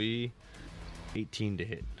will be 18 to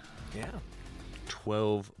hit. Yeah.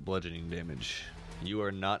 12 bludgeoning damage. You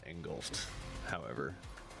are not engulfed, however.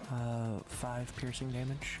 5 piercing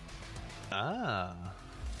damage. Ah.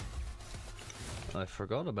 I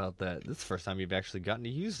forgot about that. This is the first time you've actually gotten to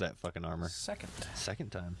use that fucking armor.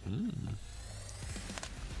 Second time.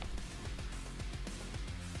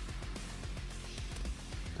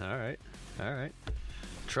 Alright. Alright.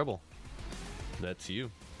 Trouble. That's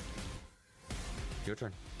you. Your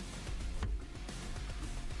turn.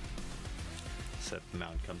 That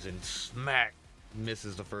mound comes in, smack,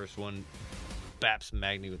 misses the first one, baps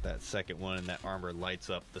Magni with that second one, and that armor lights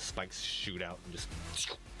up. The spikes shoot out and just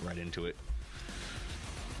right into it.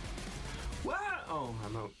 What? Oh,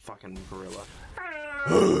 I'm a fucking gorilla.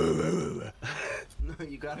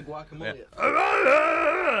 You got a guacamole.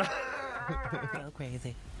 Go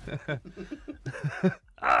crazy. What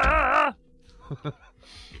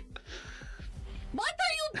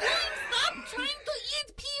are you doing? Stop trying to eat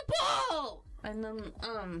people! And then,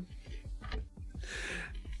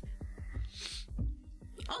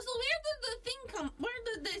 Also, where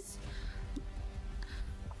did this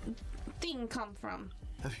thing come from?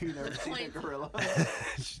 Have you never seen a gorilla?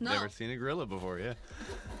 She's No. never seen a gorilla before, yeah.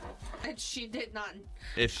 And she did not.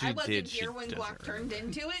 If she I wasn't did, here she when doesn't Guac turned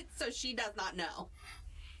into it, so she does not know.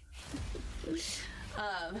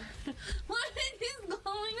 What is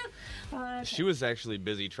going on? She was actually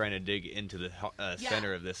busy trying to dig into the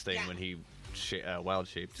center of this thing yeah. when he wild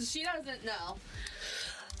shaped. So she doesn't know.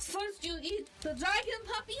 First you eat the dragon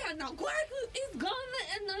puppy, and now Guac is gone,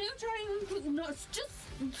 and now you're trying to just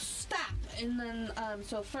stop. And then,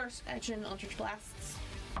 so first, action Eldritch Blasts.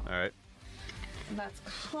 Alright. That's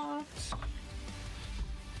caught.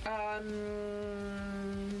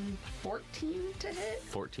 14 to hit?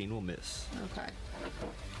 14 will miss. Okay.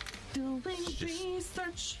 Doing Just-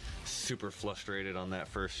 research. Super frustrated on that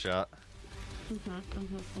first shot.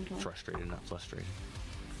 Frustrated, not frustrated.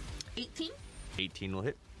 18? 18 will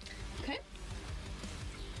hit. Okay.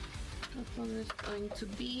 That one is going to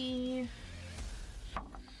be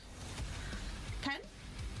 10.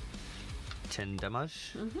 10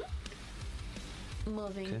 damage.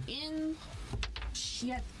 Moving Okay. in.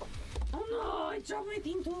 Shit. Oh no, I dropped my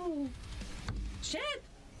thing too. Shit.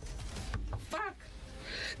 Fuck.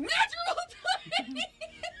 Natural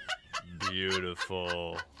 20!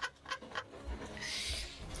 Beautiful.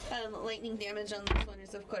 Lightning damage on this one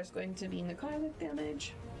is of course going to be necrotic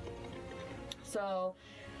damage. So,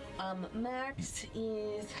 max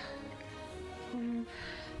is...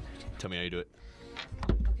 Tell me how you do it.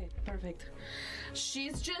 Okay, perfect.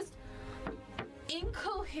 She's just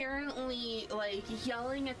incoherently, like,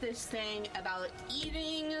 yelling at this thing about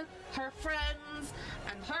eating her friends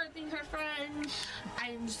and hurting her friends,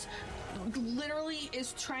 and just literally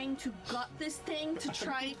is trying to gut this thing to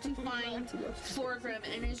try to find Thorgrim,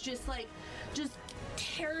 and is just, like, just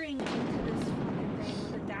tearing into this fucking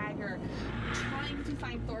thing with a dagger, trying to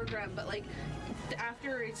find Thorgrim, but, like,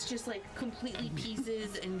 after it's just, like, completely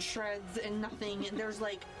pieces and shreds and nothing, and there's,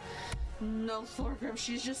 like, no Thorgrim.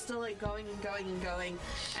 She's just still like going and going and going,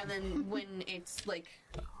 and then when it's like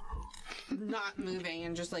not moving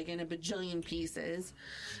and just like in a bajillion pieces,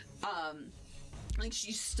 like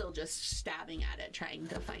she's still just stabbing at it, trying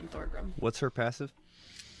to find Thorgrim. What's her passive?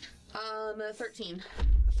 13.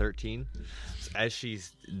 13. As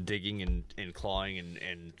she's digging and clawing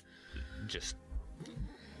and just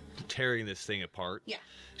tearing this thing apart, Yeah.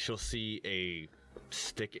 she'll see a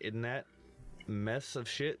stick in that mess of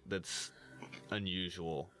shit that's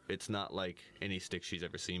unusual. It's not like any stick she's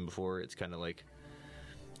ever seen before. It's kind of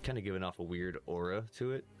giving off a weird aura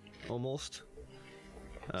to it, almost.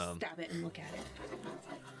 Stab it and look at it.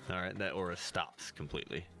 All right, that aura stops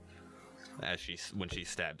completely when she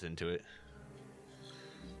stabs into it.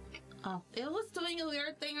 Oh, it was doing a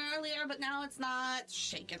weird thing earlier, but now it's not.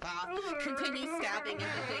 Shake it off. Continue stabbing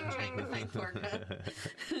at the thing, trying to find Thorgrim.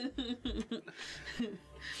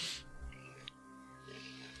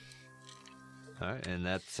 All right, and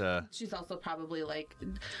that's She's also probably like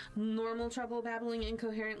normal trouble babbling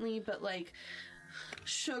incoherently, but like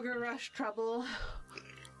sugar rush trouble,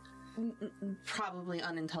 probably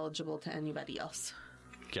unintelligible to anybody else.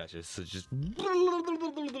 gotcha. So just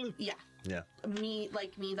Yeah. yeah, Me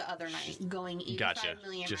the other night, going 85 gotcha.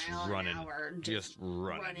 million Just miles running, an hour, just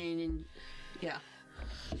running. running, and yeah.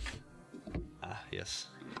 Ah, yes,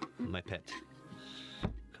 my pet.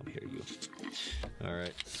 Come here, you. All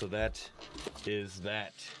right, so that is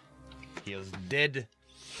that. He is dead,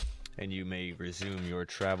 and you may resume your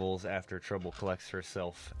travels after Trouble collects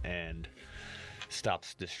herself and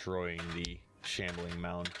stops destroying the shambling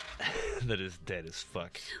mound that is dead as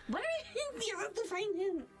fuck. Where is you have to find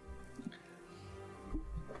him?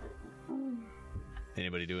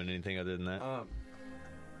 Anybody doing anything other than that?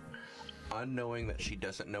 Unknowing that she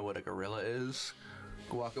doesn't know what a gorilla is,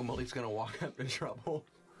 Guacamole's gonna walk up to Trouble.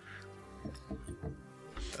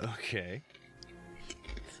 Okay.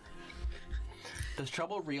 Does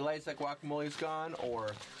Trouble realize that Guacamole's gone,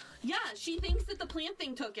 or... Yeah, she thinks that the plant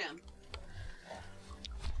thing took him.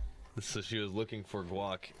 So she was looking for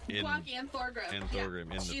Guac in... Guac and Thorgrim. And Thorgrim in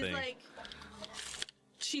the She's thing. like...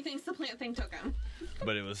 She thinks the plant thing took him.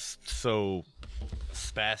 But it was so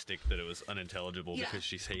spastic that it was unintelligible Yeah. because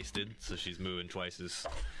she's hasted, so she's moving twice as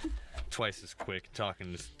quick,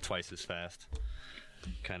 talking twice as fast,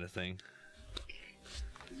 kind of thing.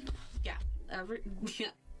 Yeah. Yeah.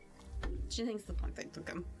 She thinks the plant thing took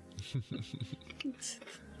him.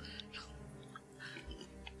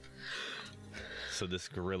 So this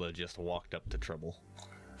gorilla just walked up to Trouble.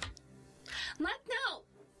 Not now!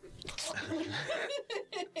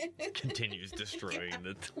 Continues destroying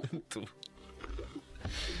the...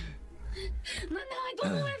 Not now, I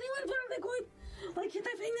don't know where they went. Where are they going? Why can't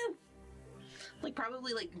I find them? Like,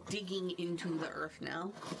 probably, like, digging into the earth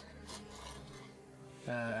now.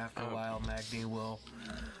 After a while, Magni will.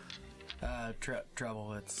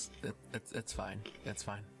 Trouble. It's fine. It's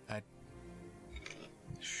fine.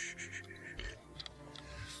 Shh.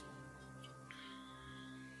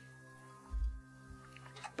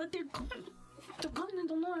 But they're gone. They're gone. I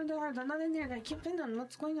don't know where they are. They're not in there. I can't find them.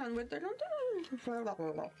 What's going on with them?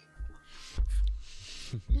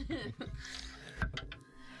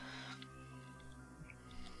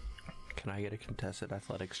 Can I get a contested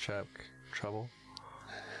athletics check? Trouble?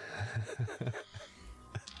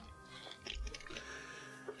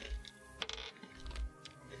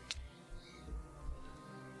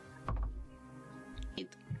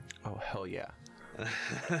 Oh, hell yeah.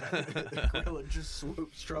 Gorilla just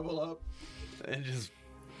swoops Trouble up. And just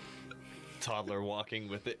toddler walking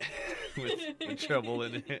with it, with Trouble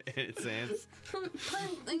in its hands.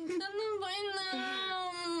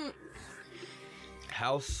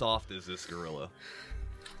 How soft is this gorilla?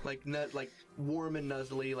 Like warm and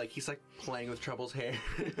nuzzly, like he's like playing with Trouble's hair.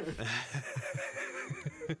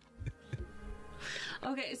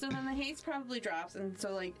 Okay, so then the haze probably drops, and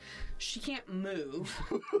so like she can't move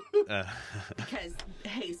because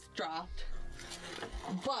haze dropped.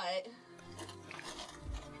 But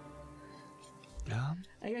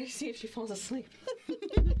I gotta see if she falls asleep.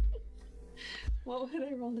 What would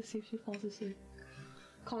I roll to see if she falls asleep?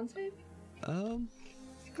 Con save?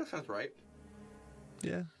 That sounds right.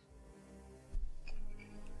 Yeah.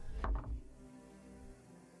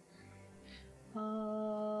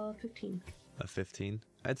 Uh, 15. A 15?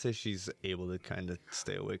 I'd say she's able to kind of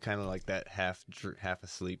stay awake, kind of like that half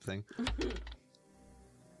asleep thing.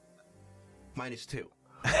 -2.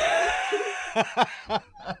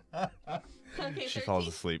 Okay, She 13. falls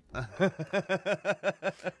asleep.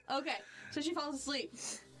 Okay, so she falls asleep.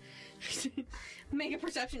 Make a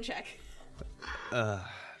perception check.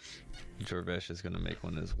 Jorvesh is gonna make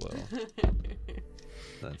one as well.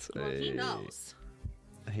 That's Well, he knows.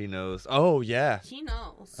 He knows. Oh yeah. He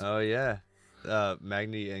knows. Oh yeah.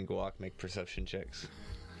 Magni and Guac make perception checks.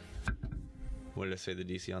 What did I say the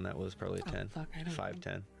DC on that was? Probably 10. Fuck, I don't 5,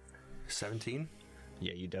 10. 17?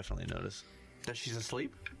 Yeah, you definitely notice. That she's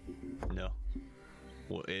asleep? No.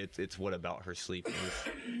 Well, it's what about her sleep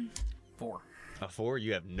is. 4. A 4?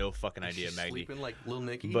 You have no fucking idea, She's Magni. sleeping like Lil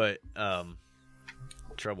Nicky? But,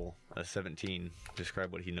 Trouble, a 17.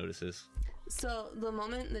 Describe what he notices. So the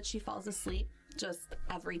moment that she falls asleep, just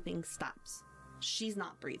everything stops. She's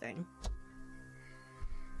not breathing.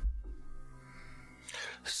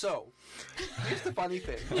 So, here's the funny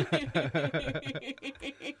thing.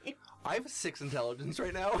 I have 6 intelligence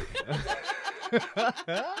right now.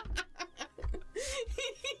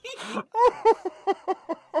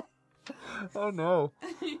 Oh no.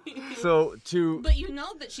 So But you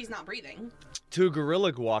know that she's not breathing. to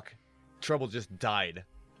Gorilla Guac, Trouble just died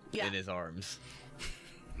Yeah. in his arms.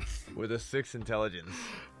 With a 6 intelligence.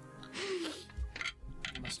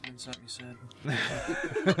 Must have been something you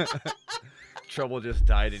said. Trouble just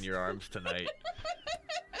died in your arms tonight.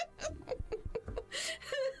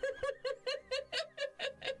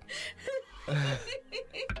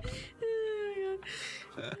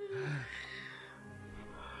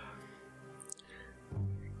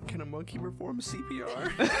 Can a monkey perform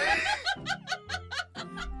CPR?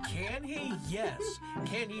 Can he? Yes.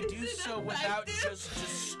 Can he do so without just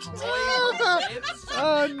destroying her ribs?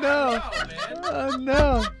 Oh no! I don't know, man. Oh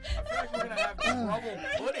no! I feel like we're gonna have trouble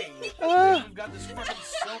pudding. We've got this fucking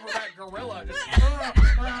silverback gorilla just.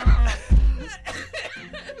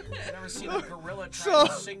 I've never seen a gorilla try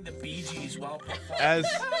to sing the Bee Gees while performing.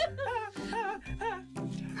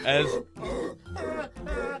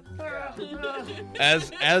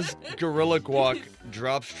 As Gorilla Guac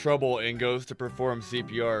drops Trouble and goes to perform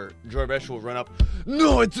CPR, Jorvesh will run up.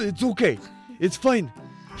 No, it's okay. It's fine.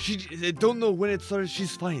 I don't know when it started.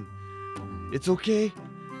 She's fine. It's okay.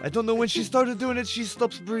 I don't know when she started doing it. She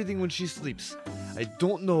stops breathing when she sleeps. I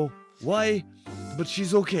don't know why, but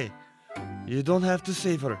she's okay. You don't have to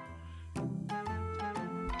save her.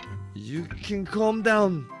 You can calm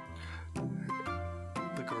down.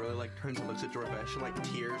 The gorilla like turns and looks at Jorvesh and like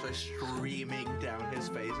tears are streaming down his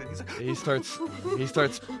face, and he's like, He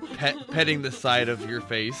starts petting the side of your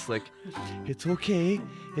face, like it's okay.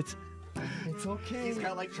 It's okay. He's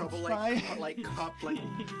got like Trouble like cupped like.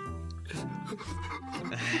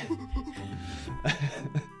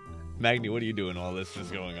 Magni, what are you doing while this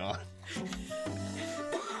is going on?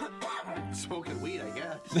 Smoking weed, I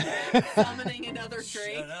guess. Summoning another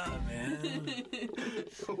tree. Shut up, man.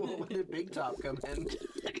 When did Big Top come in?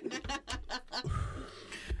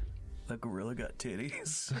 The gorilla got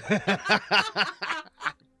titties.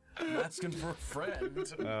 I'm asking for a friend.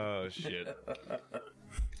 Oh shit.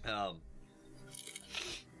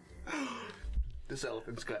 This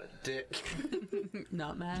elephant's got a dick.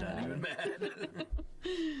 Not mad. Not even mad.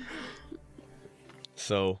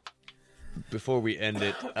 So, before we end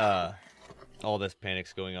it, all this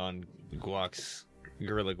panic's going on.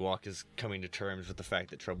 Gorilla Guac is coming to terms with the fact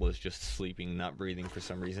that Trouble is just sleeping, not breathing for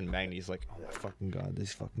some reason. Magni's like, oh my fucking god,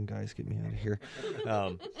 these fucking guys, get me out of here.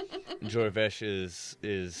 Jorvesh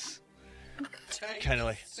is kind of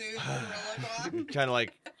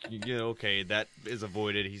like, okay, that is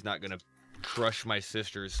avoided. He's not gonna crush my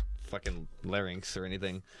sister's fucking larynx or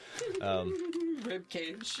anything. Rib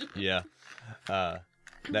cage. Yeah.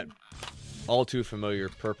 That all too familiar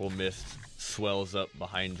purple mist swells up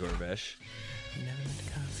behind Jorvesh.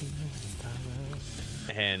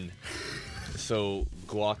 And so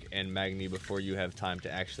Guac and Magni, before you have time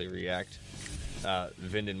to actually react,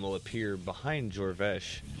 Vindon will appear behind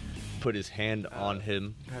Jorvesh, put his hand on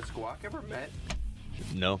him. Has Guac ever met?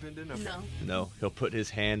 No. Vindon? Okay. No. He'll put his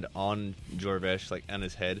hand on Jorvesh, like on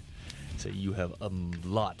his head, and say, you have a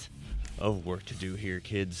lot of work to do here,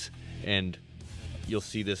 kids. And you'll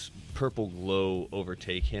see this purple glow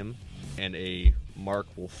overtake him, and a mark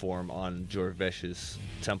will form on Jorvesh's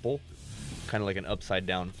temple, kind of like an upside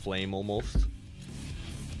down flame almost.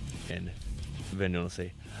 And Vindon will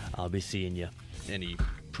say, I'll be seeing you. And he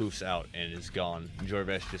poofs out and is gone.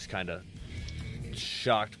 Jorvesh just kind of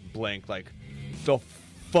shocked, blank, like, the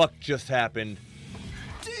fuck just happened?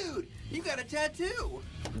 Dude, you got a tattoo.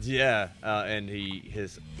 Yeah, and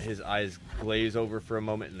his eyes glaze over for a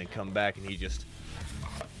moment and then come back, and he just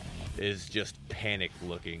is just panic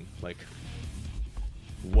looking, like,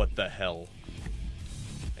 what the hell?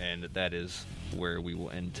 And that is where we will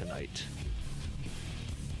end tonight.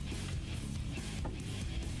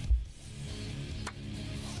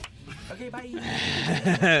 Okay,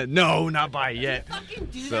 bye. No, not bye yet. You fucking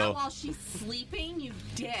do that while she's sleeping, you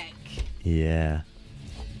dick. Yeah.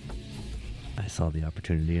 I saw the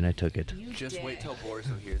opportunity and I took it. Just wait till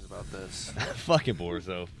Borzo hears about this. Fucking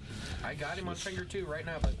Borzo. I got him on finger 2 right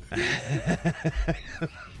now, but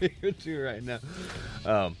Finger 2 right now.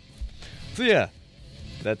 So yeah,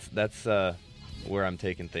 that's where I'm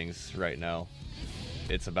taking things right now.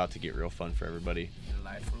 It's about to get real fun for everybody.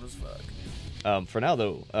 delightful as fuck. For now,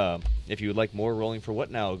 though, if you would like more Rolling for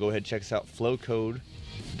What Now, go ahead and check us out,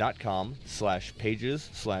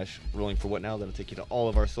 flowcode.com/pages/Rolling for What Now. That'll take you to all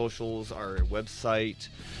of our socials, our website,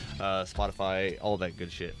 Spotify, all that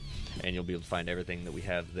good shit. And you'll be able to find everything that we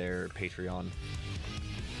have there, Patreon.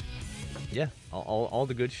 Yeah, all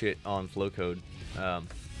the good shit on Flowcode,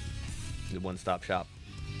 the one-stop shop.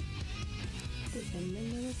 Did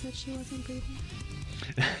Vindon notice that she wasn't breathing?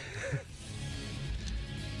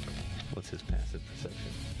 What's his passive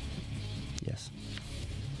perception? Yes.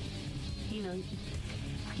 He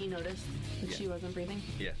noticed that she wasn't breathing?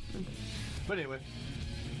 Yeah. But anyway.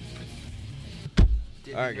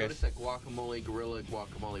 Did All right, you notice guys. that Gorilla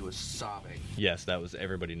Guacamole was sobbing? Yes,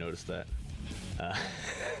 everybody noticed that.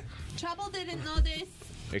 Trouble didn't notice.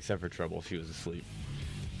 Except for Trouble, she was asleep.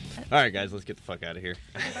 Alright, guys, let's get the fuck out of here.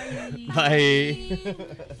 Bye.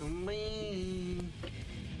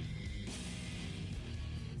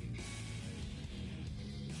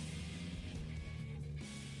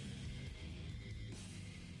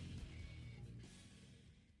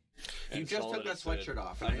 You just took that sweatshirt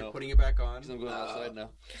off, I and know. you're putting it back on. I'm going outside now.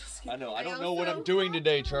 I know. I don't know what I'm doing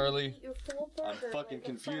today, Charlie. I'm fucking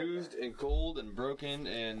confused and cold and broken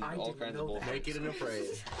and all kinds of bullshit. Naked and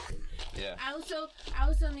afraid. Yeah. I also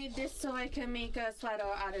need this so I can make a sweater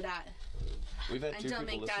out of that. We've had I two don't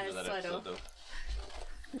people make listen that to that sweater. episode, though.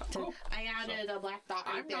 Cool. I added a black dot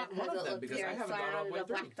right I'm there not one because of it them looked because here, I haven't so I gone all the added way a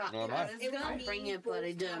black through. dot. Nor am I I. was gonna bring it, but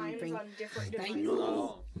I didn't bring. on different I know.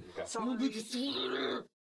 Oh, okay.